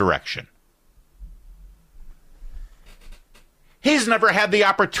against insurrection. He's never had the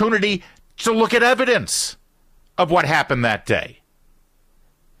opportunity to look at evidence of what happened that day.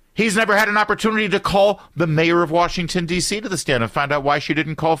 He's never had an opportunity to call the mayor of Washington, D.C. to the stand and find out why she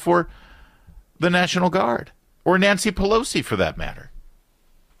didn't call for the National Guard, or Nancy Pelosi for that matter.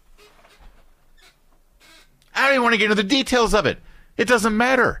 I don't even want to get into the details of it. It doesn't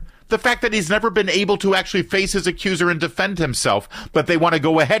matter. The fact that he's never been able to actually face his accuser and defend himself, but they want to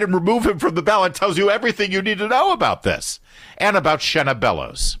go ahead and remove him from the ballot, tells you everything you need to know about this and about Shenna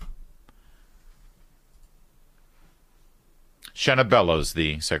Bellows. Shenna Bellows,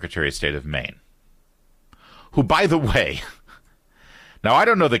 the Secretary of State of Maine, who, by the way, now I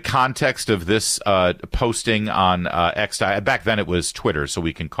don't know the context of this posting on X. Back then it was Twitter, so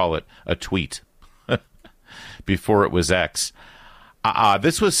we can call it a tweet. Before it was X.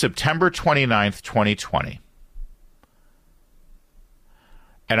 This was September 29th, 2020.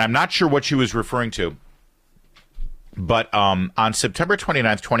 And I'm not sure what she was referring to. But on September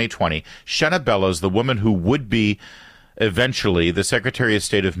 29th, 2020, Shenna Bellows, the woman who would be eventually the Secretary of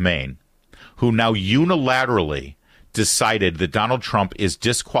State of Maine, who now unilaterally decided that Donald Trump is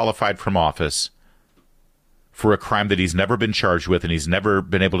disqualified from office for a crime that he's never been charged with and he's never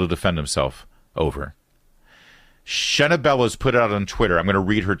been able to defend himself over. Shenna Bellows put out on Twitter. I'm going to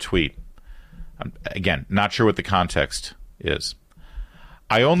read her tweet. Again, not sure what the context is.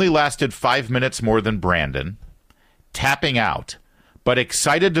 I only lasted 5 minutes more than Brandon, tapping out, but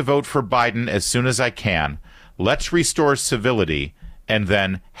excited to vote for Biden as soon as I can. Let's restore civility, and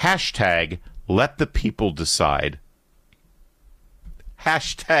then hashtag let the people decide.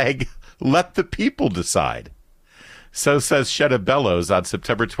 Hashtag let the people decide. So says Shenna Bellows on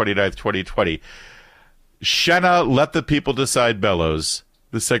September 29th, 2020. Shenna let the people decide Bellows,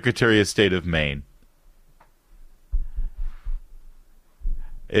 the Secretary of State of Maine,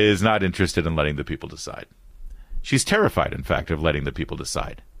 is not interested in letting the people decide. She's terrified, in fact, of letting the people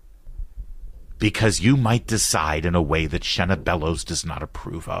decide. Because you might decide in a way that Shenna Bellows does not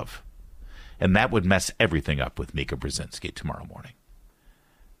approve of. And that would mess everything up with Mika Brzezinski tomorrow morning.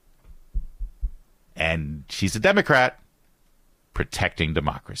 And she's a Democrat protecting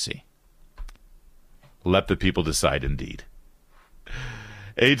democracy. Let the people decide, indeed.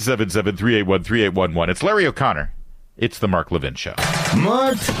 877-381-3811. It's Larry O'Connor. It's the Mark Levin Show.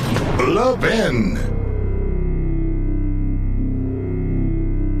 Mark Levin.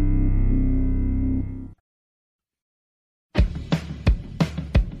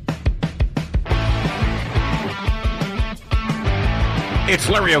 It's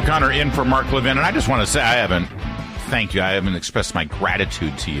Larry O'Connor in for Mark Levin, and I just want to say thank you. I haven't expressed my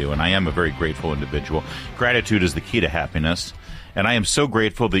gratitude to you, and I am a very grateful individual. Gratitude is the key to happiness, and I am so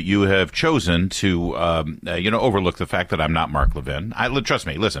grateful that you have chosen to, overlook the fact that I'm not Mark Levin. Trust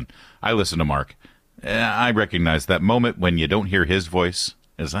me, listen, I listen to Mark. I recognize that moment when you don't hear his voice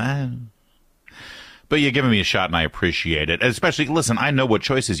is, but you're giving me a shot, and I appreciate it. Especially, listen, I know what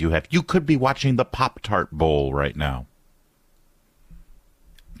choices you have. You could be watching the Pop-Tart Bowl right now.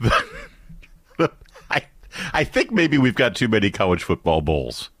 I think maybe we've got too many college football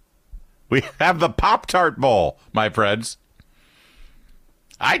bowls. We have the Pop-Tart Bowl, my friends.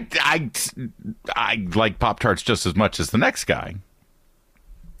 I like Pop-Tarts just as much as the next guy.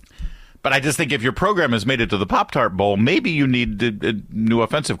 But I just think if your program has made it to the Pop-Tart Bowl, maybe you need a new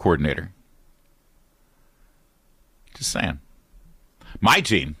offensive coordinator. Just saying. My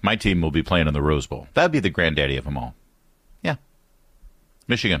team will be playing in the Rose Bowl. That would be the granddaddy of them all. Yeah.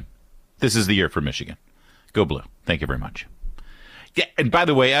 Michigan. This is the year for Michigan. Go Blue. Thank you very much. Yeah, and by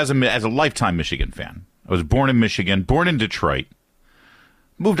the way, as a lifetime Michigan fan, I was born in Michigan, born in Detroit,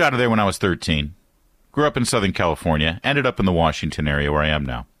 moved out of there when I was 13, grew up in Southern California, ended up in the Washington area where I am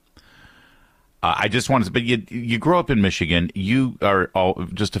now. I just wanted to, but you grow up in Michigan, you are all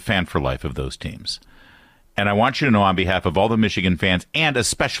just a fan for life of those teams. And I want you to know on behalf of all the Michigan fans and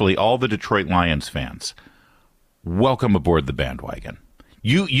especially all the Detroit Lions fans, welcome aboard the bandwagon.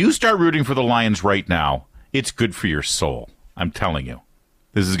 You start rooting for the Lions right now. It's good for your soul. I'm telling you.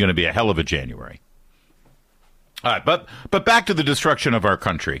 This is going to be a hell of a January. All right, but back to the destruction of our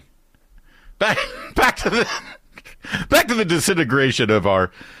country. Back to the disintegration of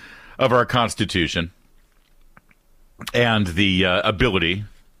our Constitution and the ability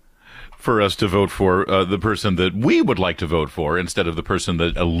for us to vote for the person that we would like to vote for instead of the person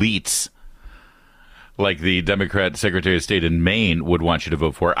that elites like the Democrat Secretary of State in Maine would want you to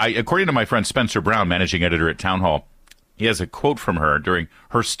vote for. According to my friend Spencer Brown, managing editor at Town Hall, He has a quote from her during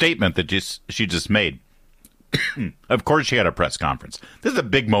her statement that she just made. Of course, she had a press conference. This is a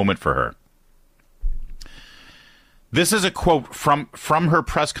big moment for her. This is a quote from her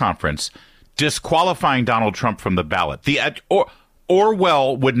press conference disqualifying Donald Trump from the ballot.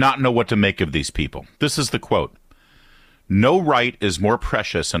 Orwell would not know what to make of these people. This is the quote. "No right is more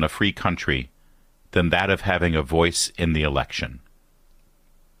precious in a free country than that of having a voice in the election."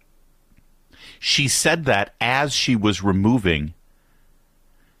 She said that as she was removing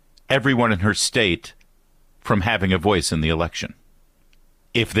everyone in her state from having a voice in the election,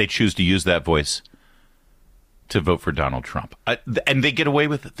 if they choose to use that voice to vote for Donald Trump. And they get away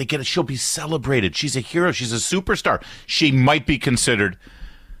with it. She'll be celebrated. She's a hero. She's a superstar. She might be considered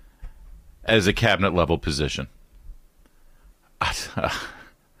as a cabinet-level position.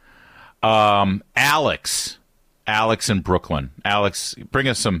 Alex in Brooklyn. Alex, bring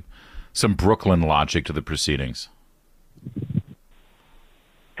us some Brooklyn logic to the proceedings.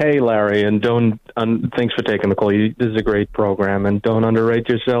 Hey, Larry, and thanks for taking the call. This is a great program, and don't underrate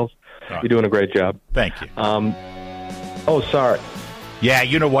yourself. You're doing a great job. Thank you. Sorry. Yeah,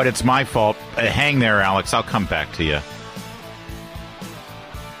 you know what? It's my fault. Hang there, Alex. I'll come back to you.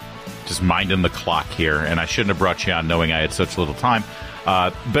 Just minding the clock here, and I shouldn't have brought you on knowing I had such little time.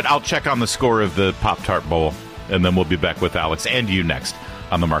 But I'll check on the score of the Pop-Tart Bowl, and then we'll be back with Alex and you next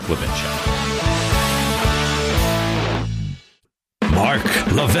on The Mark Levin Show. Mark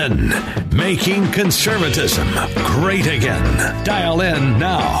Levin, making conservatism great again. Dial in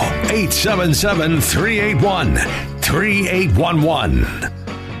now, 877-381-3811.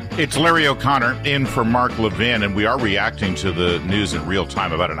 It's Larry O'Connor in for Mark Levin, and we are reacting to the news in real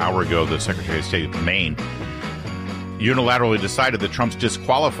time. About an hour ago, the Secretary of State of Maine unilaterally decided that Trump's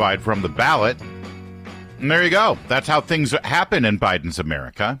disqualified from the ballot. And there you go. That's how things happen in Biden's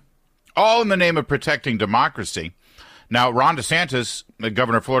America, all in the name of protecting democracy. Now, Ron DeSantis, the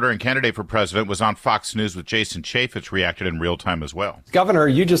governor of Florida and candidate for president, was on Fox News with Jason Chaffetz, reacted in real time as well. Governor,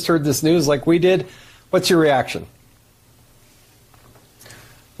 you just heard this news like we did. What's your reaction?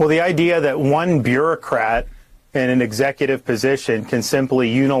 Well, the idea that one bureaucrat in an executive position can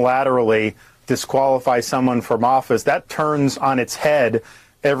simply unilaterally disqualify someone from office, that turns on its head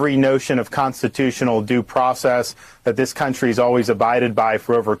every notion of constitutional due process that this country's always abided by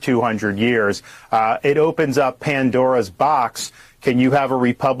for over 200 years. It opens up Pandora's box. Can you have a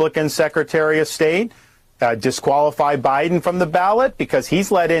Republican Secretary of State disqualify Biden from the ballot because he's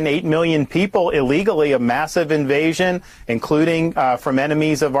let in 8 million people illegally, a massive invasion, including from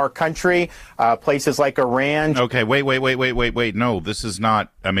enemies of our country, places like Iran. Okay, wait. No, this is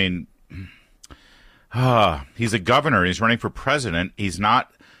not, I mean... he's a governor. He's running for president. He's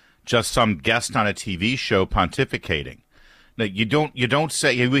not just some guest on a TV show pontificating. Now, you don't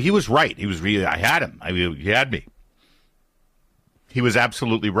say he was right. He was really. I had him. He had me. He was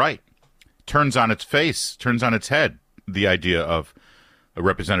absolutely right. Turns on its face. Turns on its head. The idea of a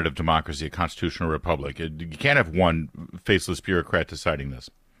representative democracy, a constitutional republic. You can't have one faceless bureaucrat deciding this.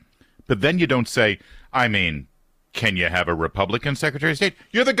 But then you don't say. I mean, can you have a Republican Secretary of State?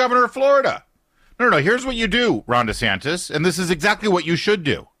 You're the governor of Florida. No. Here's what you do, Ron DeSantis, and this is exactly what you should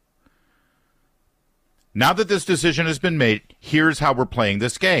do. Now that this decision has been made, here's how we're playing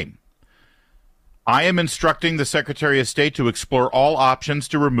this game. I am instructing the Secretary of State to explore all options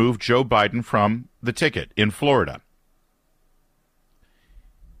to remove Joe Biden from the ticket in Florida.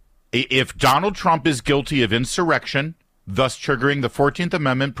 If Donald Trump is guilty of insurrection, thus triggering the 14th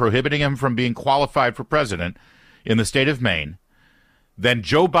Amendment prohibiting him from being qualified for president in the state of Maine, then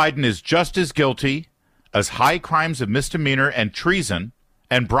Joe Biden is just as guilty as high crimes of misdemeanor and treason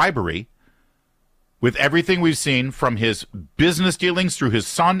and bribery, with everything we've seen from his business dealings through his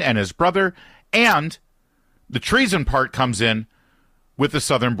son and his brother, and the treason part comes in with the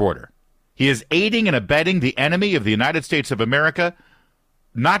southern border. He is aiding and abetting the enemy of the United States of America,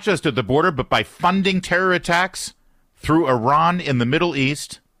 not just at the border, but by funding terror attacks through Iran in the Middle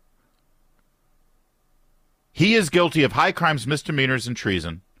East. He is guilty of high crimes, misdemeanors, and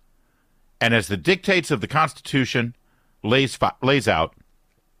treason. And as the dictates of the Constitution lays out,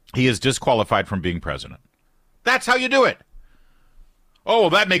 he is disqualified from being president. That's how you do it. Oh,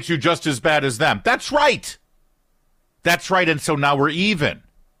 that makes you just as bad as them. That's right. That's right. And so now we're even.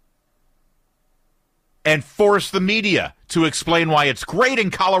 And force the media to explain why it's great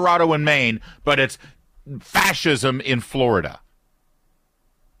in Colorado and Maine, but it's fascism in Florida.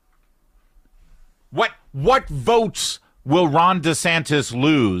 What votes will Ron DeSantis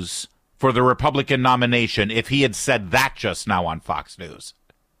lose for the Republican nomination if he had said that just now on Fox News?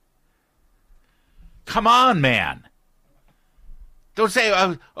 Come on, man. Don't say,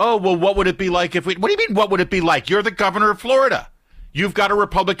 oh, well, what would it be like if we... What do you mean, what would it be like? You're the governor of Florida. You've got a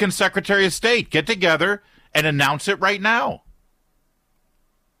Republican Secretary of State. Get together and announce it right now.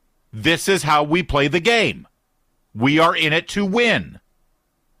 This is how we play the game. We are in it to win.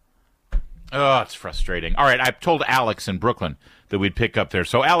 Oh, it's frustrating. All right, I told Alex in Brooklyn that we'd pick up there.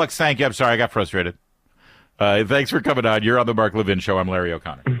 So, Alex, thank you. I'm sorry, I got frustrated. Thanks for coming on. You're on the Mark Levin Show. I'm Larry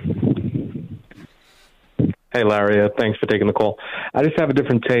O'Connor. Hey, Larry. Thanks for taking the call. I just have a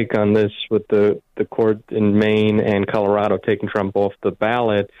different take on this with the court in Maine and Colorado taking Trump off the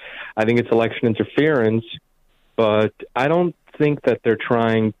ballot. I think it's election interference, but I don't think that they're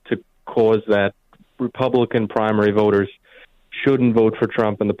trying to cause that Republican primary voters shouldn't vote for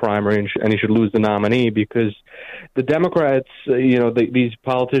Trump in the primary and he should lose the nominee, because the Democrats, these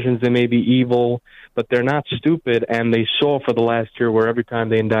politicians, they may be evil, but they're not stupid, and they saw for the last year where every time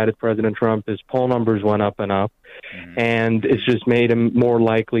they indicted President Trump, his poll numbers went up and up, and it's just made him more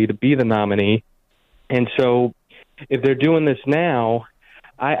likely to be the nominee. And so if they're doing this now,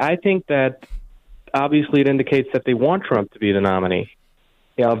 I think that obviously it indicates that they want Trump to be the nominee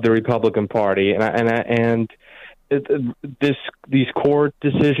of the Republican Party, these court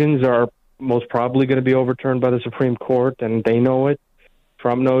decisions are most probably going to be overturned by the Supreme Court, and they know it.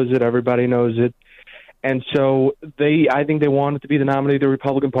 Trump knows it. Everybody knows it. And so I think they want it to be the nominee of the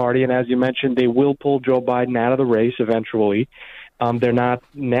Republican Party. And as you mentioned, they will pull Joe Biden out of the race eventually. They're not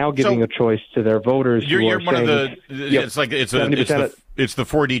now giving a choice to their voters. You're one of the. It's like it's the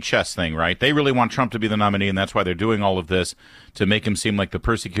 4D chess thing, right? They really want Trump to be the nominee, and that's why they're doing all of this to make him seem like the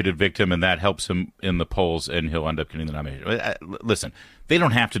persecuted victim, and that helps him in the polls, and he'll end up getting the nomination. Listen, they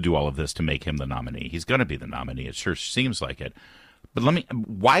don't have to do all of this to make him the nominee. He's going to be the nominee. It sure seems like it. But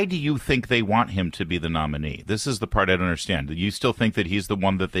why do you think they want him to be the nominee? This is the part I don't understand. Do you still think that he's the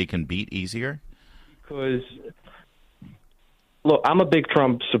one that they can beat easier? Because, look, I'm a big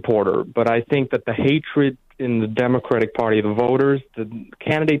Trump supporter, but I think that the hatred in the Democratic Party, the voters, the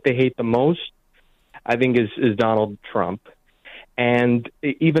candidate they hate the most, I think is Donald Trump. And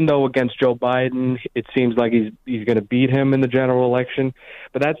even though against Joe Biden, it seems like he's going to beat him in the general election,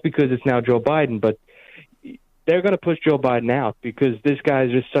 but that's because it's now Joe Biden. But they're going to push Joe Biden out because this guy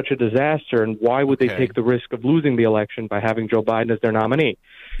is just such a disaster, and why would they take the risk of losing the election by having Joe Biden as their nominee?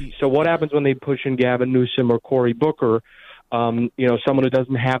 So what happens when they push in Gavin Newsom or Cory Booker, someone who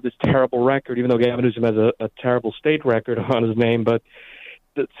doesn't have this terrible record, even though Gavin Newsom has a terrible state record on his name, but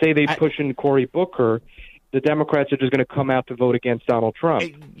say they push in Cory Booker, the Democrats are just going to come out to vote against Donald Trump,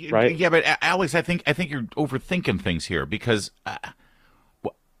 right? Yeah, but Alex, I think you're overthinking things here because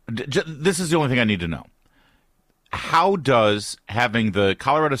this is the only thing I need to know. How does having the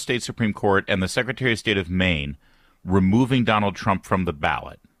Colorado State Supreme Court and the Secretary of State of Maine removing Donald Trump from the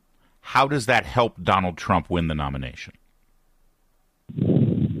ballot, how does that help Donald Trump win the nomination?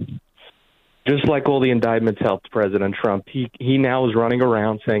 Just like all the indictments helped President Trump, he now is running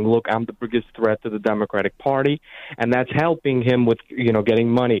around saying, look, I'm the biggest threat to the Democratic Party, and that's helping him with, getting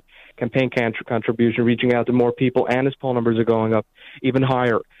money, campaign contribution, reaching out to more people, and his poll numbers are going up even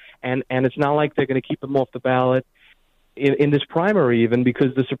higher. And it's not like they're going to keep him off the ballot in this primary even,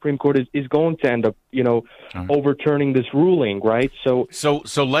 because the Supreme Court is going to end up, overturning this ruling, right? So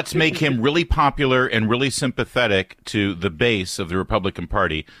let's make him really popular and really sympathetic to the base of the Republican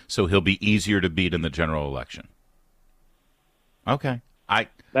Party, so he'll be easier to beat in the general election. Okay,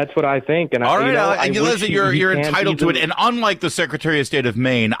 that's what I think. And all right, listen, you're entitled to it. And unlike the Secretary of State of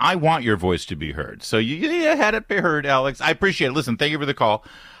Maine, I want your voice to be heard. So you had it be heard, Alex. I appreciate it. Listen, thank you for the call.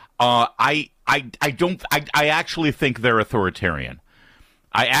 I actually think they're authoritarian.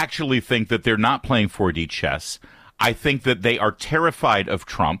 I actually think that they're not playing 4D chess. I think that they are terrified of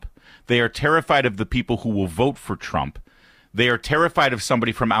Trump. They are terrified of the people who will vote for Trump. They are terrified of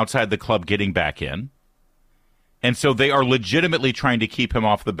somebody from outside the club getting back in. And so they are legitimately trying to keep him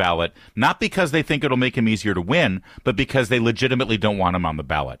off the ballot, not because they think it'll make him easier to win, but because they legitimately don't want him on the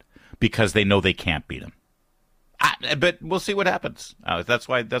ballot, because they know they can't beat him. But we'll see what happens. That's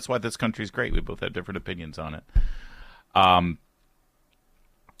why this country's great. We both have different opinions on it. I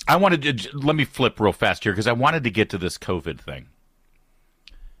wanted to let me flip real fast here because I wanted to get to this COVID thing.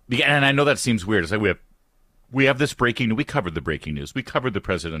 And I know that seems weird. It's like we have this breaking news. We covered the breaking news. We covered the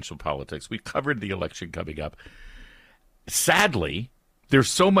presidential politics. We covered the election coming up. Sadly, there's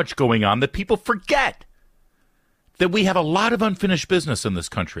so much going on that people forget that we have a lot of unfinished business in this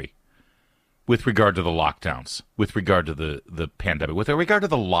country. With regard to the lockdowns, with regard to the pandemic, with regard to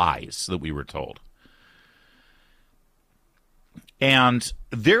the lies that we were told. And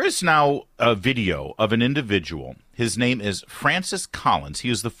there is now a video of an individual. His name is Francis Collins. He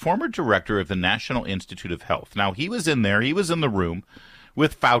is the former director of the National Institute of Health. Now, he was in there. He was in the room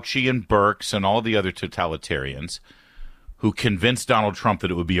with Fauci and Birx and all the other totalitarians who convinced Donald Trump that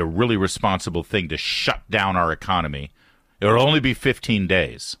it would be a really responsible thing to shut down our economy. It would only be 15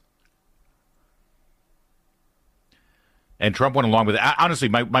 days. And Trump went along with it. Honestly,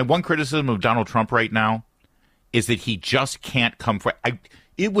 my one criticism of Donald Trump right now is that he just can't come for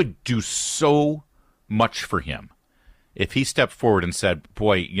it would do so much for him if he stepped forward and said,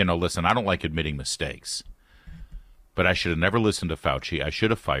 boy, listen, I don't like admitting mistakes, but I should have never listened to Fauci. I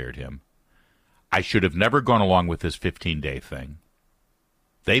should have fired him. I should have never gone along with this 15-day thing.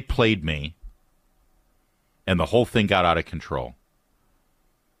 They played me, and the whole thing got out of control.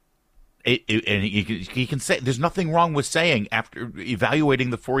 And he can say, there's nothing wrong with saying, after evaluating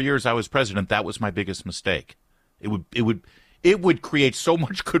the 4 years I was president, that was my biggest mistake. It would create so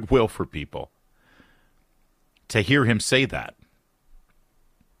much goodwill for people to hear him say that.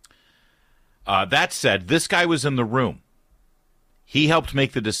 That said, this guy was in the room. He helped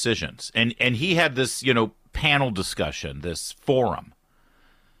make the decisions, and he had this, panel discussion, this forum,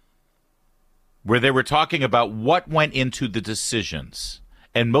 where they were talking about what went into the decisions,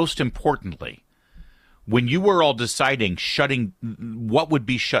 and most importantly, when you were all deciding what would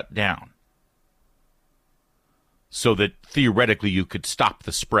be shut down, so that theoretically you could stop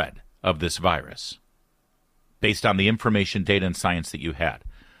the spread of this virus based on the information, data, and science that you had.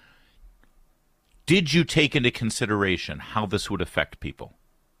 Did you take into consideration how this would affect people?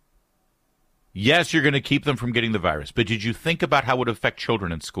 Yes, you're going to keep them from getting the virus, but did you think about how it would affect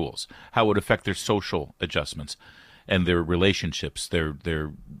children in schools, how it would affect their social adjustments and their relationships,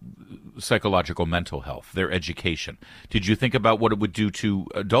 their psychological mental health, their education? Did you think about what it would do to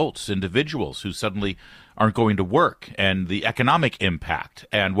adults, individuals who suddenly aren't going to work, and the economic impact,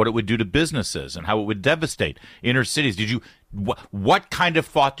 and what it would do to businesses, and how it would devastate inner cities? What kind of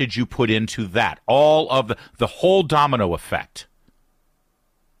thought did you put into that? All of the whole domino effect.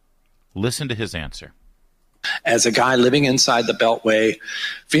 Listen to his answer. As a guy living inside the Beltway,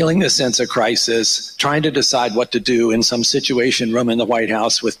 feeling this sense of crisis, trying to decide what to do in some situation room in the White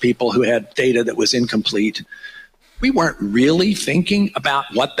House with people who had data that was incomplete, we weren't really thinking about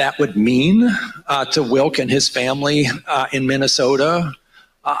what that would mean to Wilk and his family in Minnesota,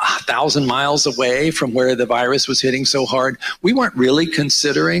 1,000 miles away from where the virus was hitting so hard. We weren't really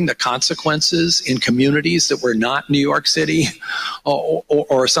considering the consequences in communities that were not New York City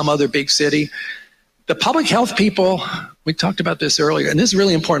or some other big city. The public health people, we talked about this earlier, and this is a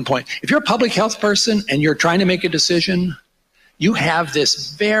really important point. If you're a public health person and you're trying to make a decision, you have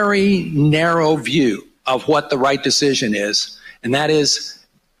this very narrow view of what the right decision is, and that is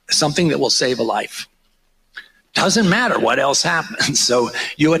something that will save a life. Doesn't matter what else happens. So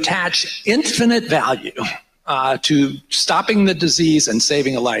you attach infinite value to stopping the disease and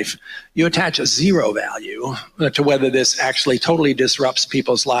saving a life. You attach a zero value to whether this actually totally disrupts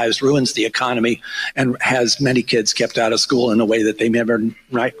people's lives, ruins the economy, and has many kids kept out of school in a way that they never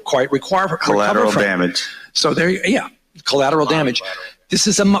quite recover collateral from. Damage. So collateral damage. This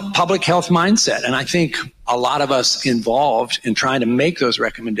is a public health mindset, and I think a lot of us involved in trying to make those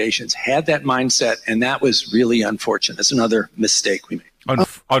recommendations had that mindset, and that was really unfortunate. That's another mistake we made.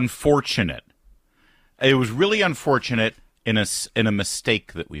 Unfortunate. It was really unfortunate in a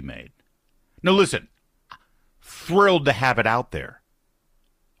mistake that we made. Now, listen, thrilled to have it out there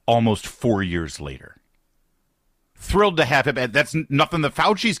almost 4 years later. Thrilled to have it. That's nothing that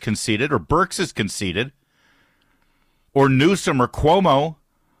Fauci's conceded or Birx has conceded, or Newsom or Cuomo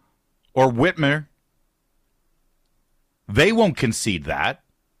or Whitmer. They won't concede that.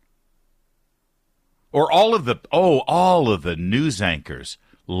 Or all of the news anchors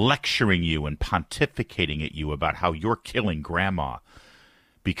lecturing you and pontificating at you about how you're killing grandma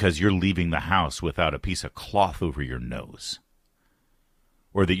because you're leaving the house without a piece of cloth over your nose.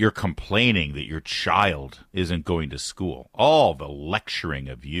 Or that you're complaining that your child isn't going to school. All the lecturing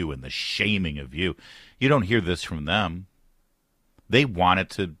of you and the shaming of you. You don't hear this from them. They want it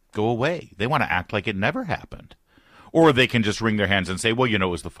to go away. They want to act like it never happened. Or they can just wring their hands and say, well, it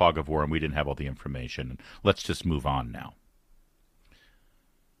was the fog of war and we didn't have all the information. Let's just move on now.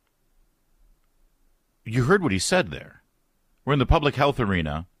 You heard what he said there. We're in the public health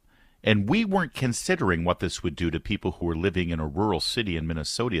arena, and we weren't considering what this would do to people who were living in a rural city in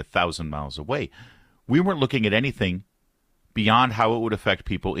Minnesota 1,000 miles away. We weren't looking at anything beyond how it would affect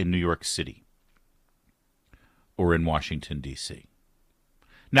people in New York City or in Washington, D.C.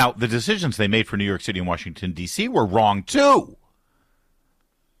 Now, the decisions they made for New York City and Washington, D.C. were wrong, too.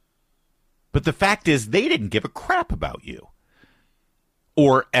 But the fact is, they didn't give a crap about you.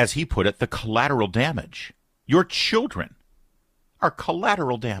 Or, as he put it, the collateral damage. Your children are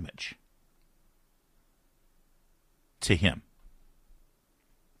collateral damage to him.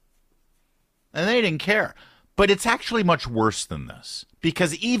 And they didn't care. But it's actually much worse than this,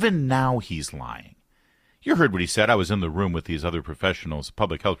 because even now he's lying. You heard what he said. I was in the room with these other professionals,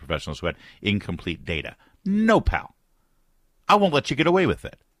 public health professionals, who had incomplete data. No, pal. I won't let you get away with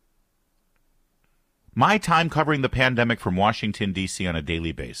it. My time covering the pandemic from Washington, D.C. on a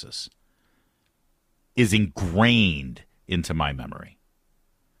daily basis is ingrained into my memory.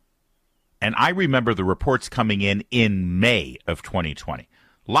 And I remember the reports coming in May of 2020.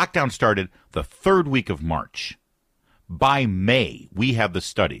 Lockdown started the third week of March. By May, we have the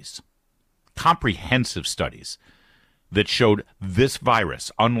studies, comprehensive studies, that showed this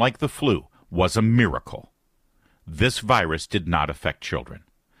virus, unlike the flu, was a miracle. This virus did not affect children.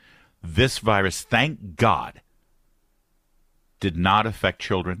 This virus, thank God, did not affect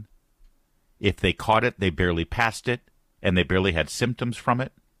children. If they caught it, they barely passed it, and they barely had symptoms from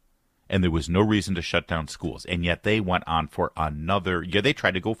it. And there was no reason to shut down schools. And yet they went on for another year. They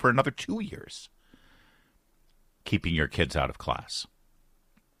tried to go for another 2 years, keeping your kids out of class.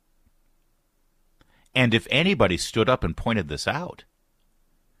 And if anybody stood up and pointed this out,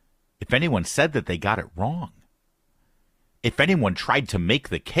 if anyone said that they got it wrong, if anyone tried to make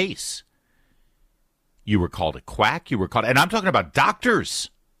the case, you were called a quack, you were called, and I'm talking about doctors.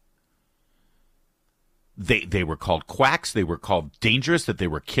 They were called quacks. They were called dangerous, that they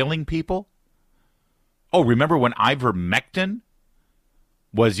were killing people. Oh, remember when ivermectin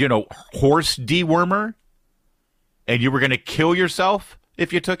was, horse dewormer? And you were going to kill yourself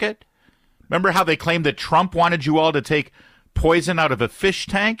if you took it? Remember how they claimed that Trump wanted you all to take poison out of a fish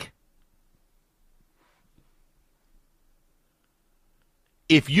tank?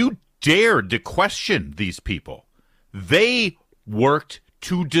 If you dared to question these people, they worked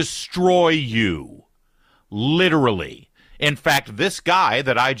to destroy you. Literally. In fact, this guy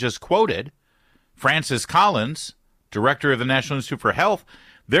that I just quoted, Francis Collins, director of the National Institute for Health,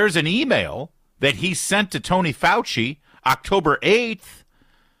 there's an email that he sent to Tony Fauci October 8th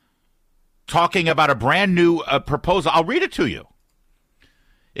talking about a brand new proposal. I'll read it to you.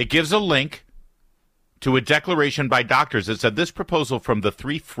 It gives a link to a declaration by doctors that said this proposal from the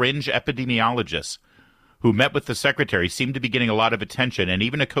 3 fringe epidemiologists who met with the secretary seemed to be getting a lot of attention, and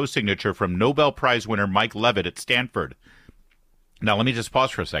even a co-signature from Nobel Prize winner Mike Levin at Stanford. Now, let me just pause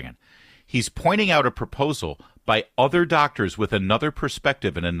for a second. He's pointing out a proposal by other doctors with another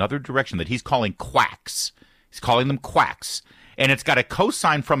perspective and another direction that he's calling quacks. He's calling them quacks. And it's got a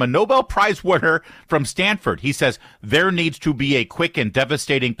cosign from a Nobel Prize winner from Stanford. He says there needs to be a quick and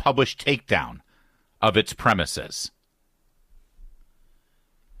devastating published takedown of its premises.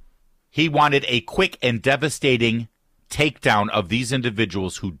 He wanted a quick and devastating takedown of these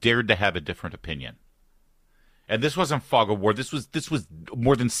individuals who dared to have a different opinion. And this wasn't fog of war. This was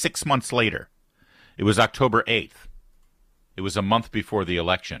more than 6 months later. It was October 8th. It was a month before the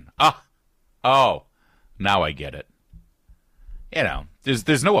election. Oh, now I get it.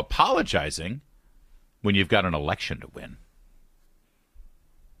 There's no apologizing when you've got an election to win.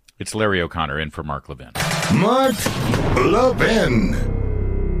 It's Larry O'Connor in for Mark Levin. Mark Levin.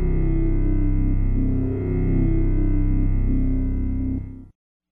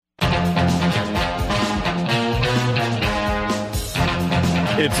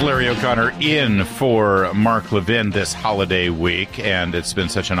 It's Larry O'Connor in for Mark Levin this holiday week, and it's been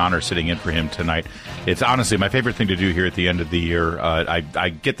such an honor sitting in for him tonight. It's honestly my favorite thing to do here at the end of the year. I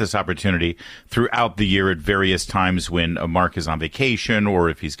get this opportunity throughout the year at various times when Mark is on vacation or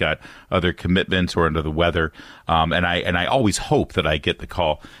if he's got other commitments or under the weather. And I always hope that I get the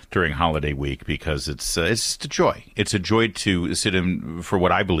call during holiday week because it's just a joy. It's a joy to sit in for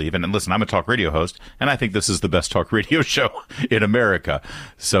what I believe. And listen, I'm a talk radio host, and I think this is the best talk radio show in America.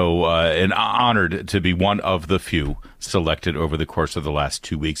 So, and honored to be one of the few selected over the course of the last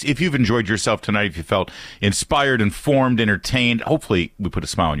 2 weeks. If you've enjoyed yourself tonight, if you felt inspired, informed, entertained, hopefully we put a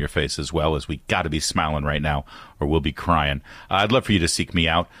smile on your face as well, as we got to be smiling right now or we'll be crying. I'd love for you to seek me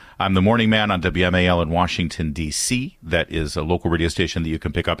out. I'm the Morning Man on WMAL in Washington, D.C. That is a local radio station that you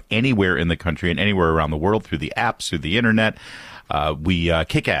can pick up anywhere in the country and anywhere around the world through the apps, through the internet. We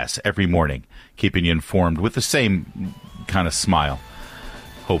kick ass every morning, keeping you informed with the same kind of smile,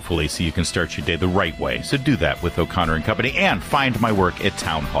 hopefully, so you can start your day the right way. So do that with O'Connor and Company, and find my work at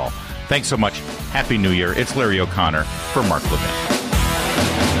Town Hall. Thanks so much. Happy New Year. It's Larry O'Connor for Mark Levin.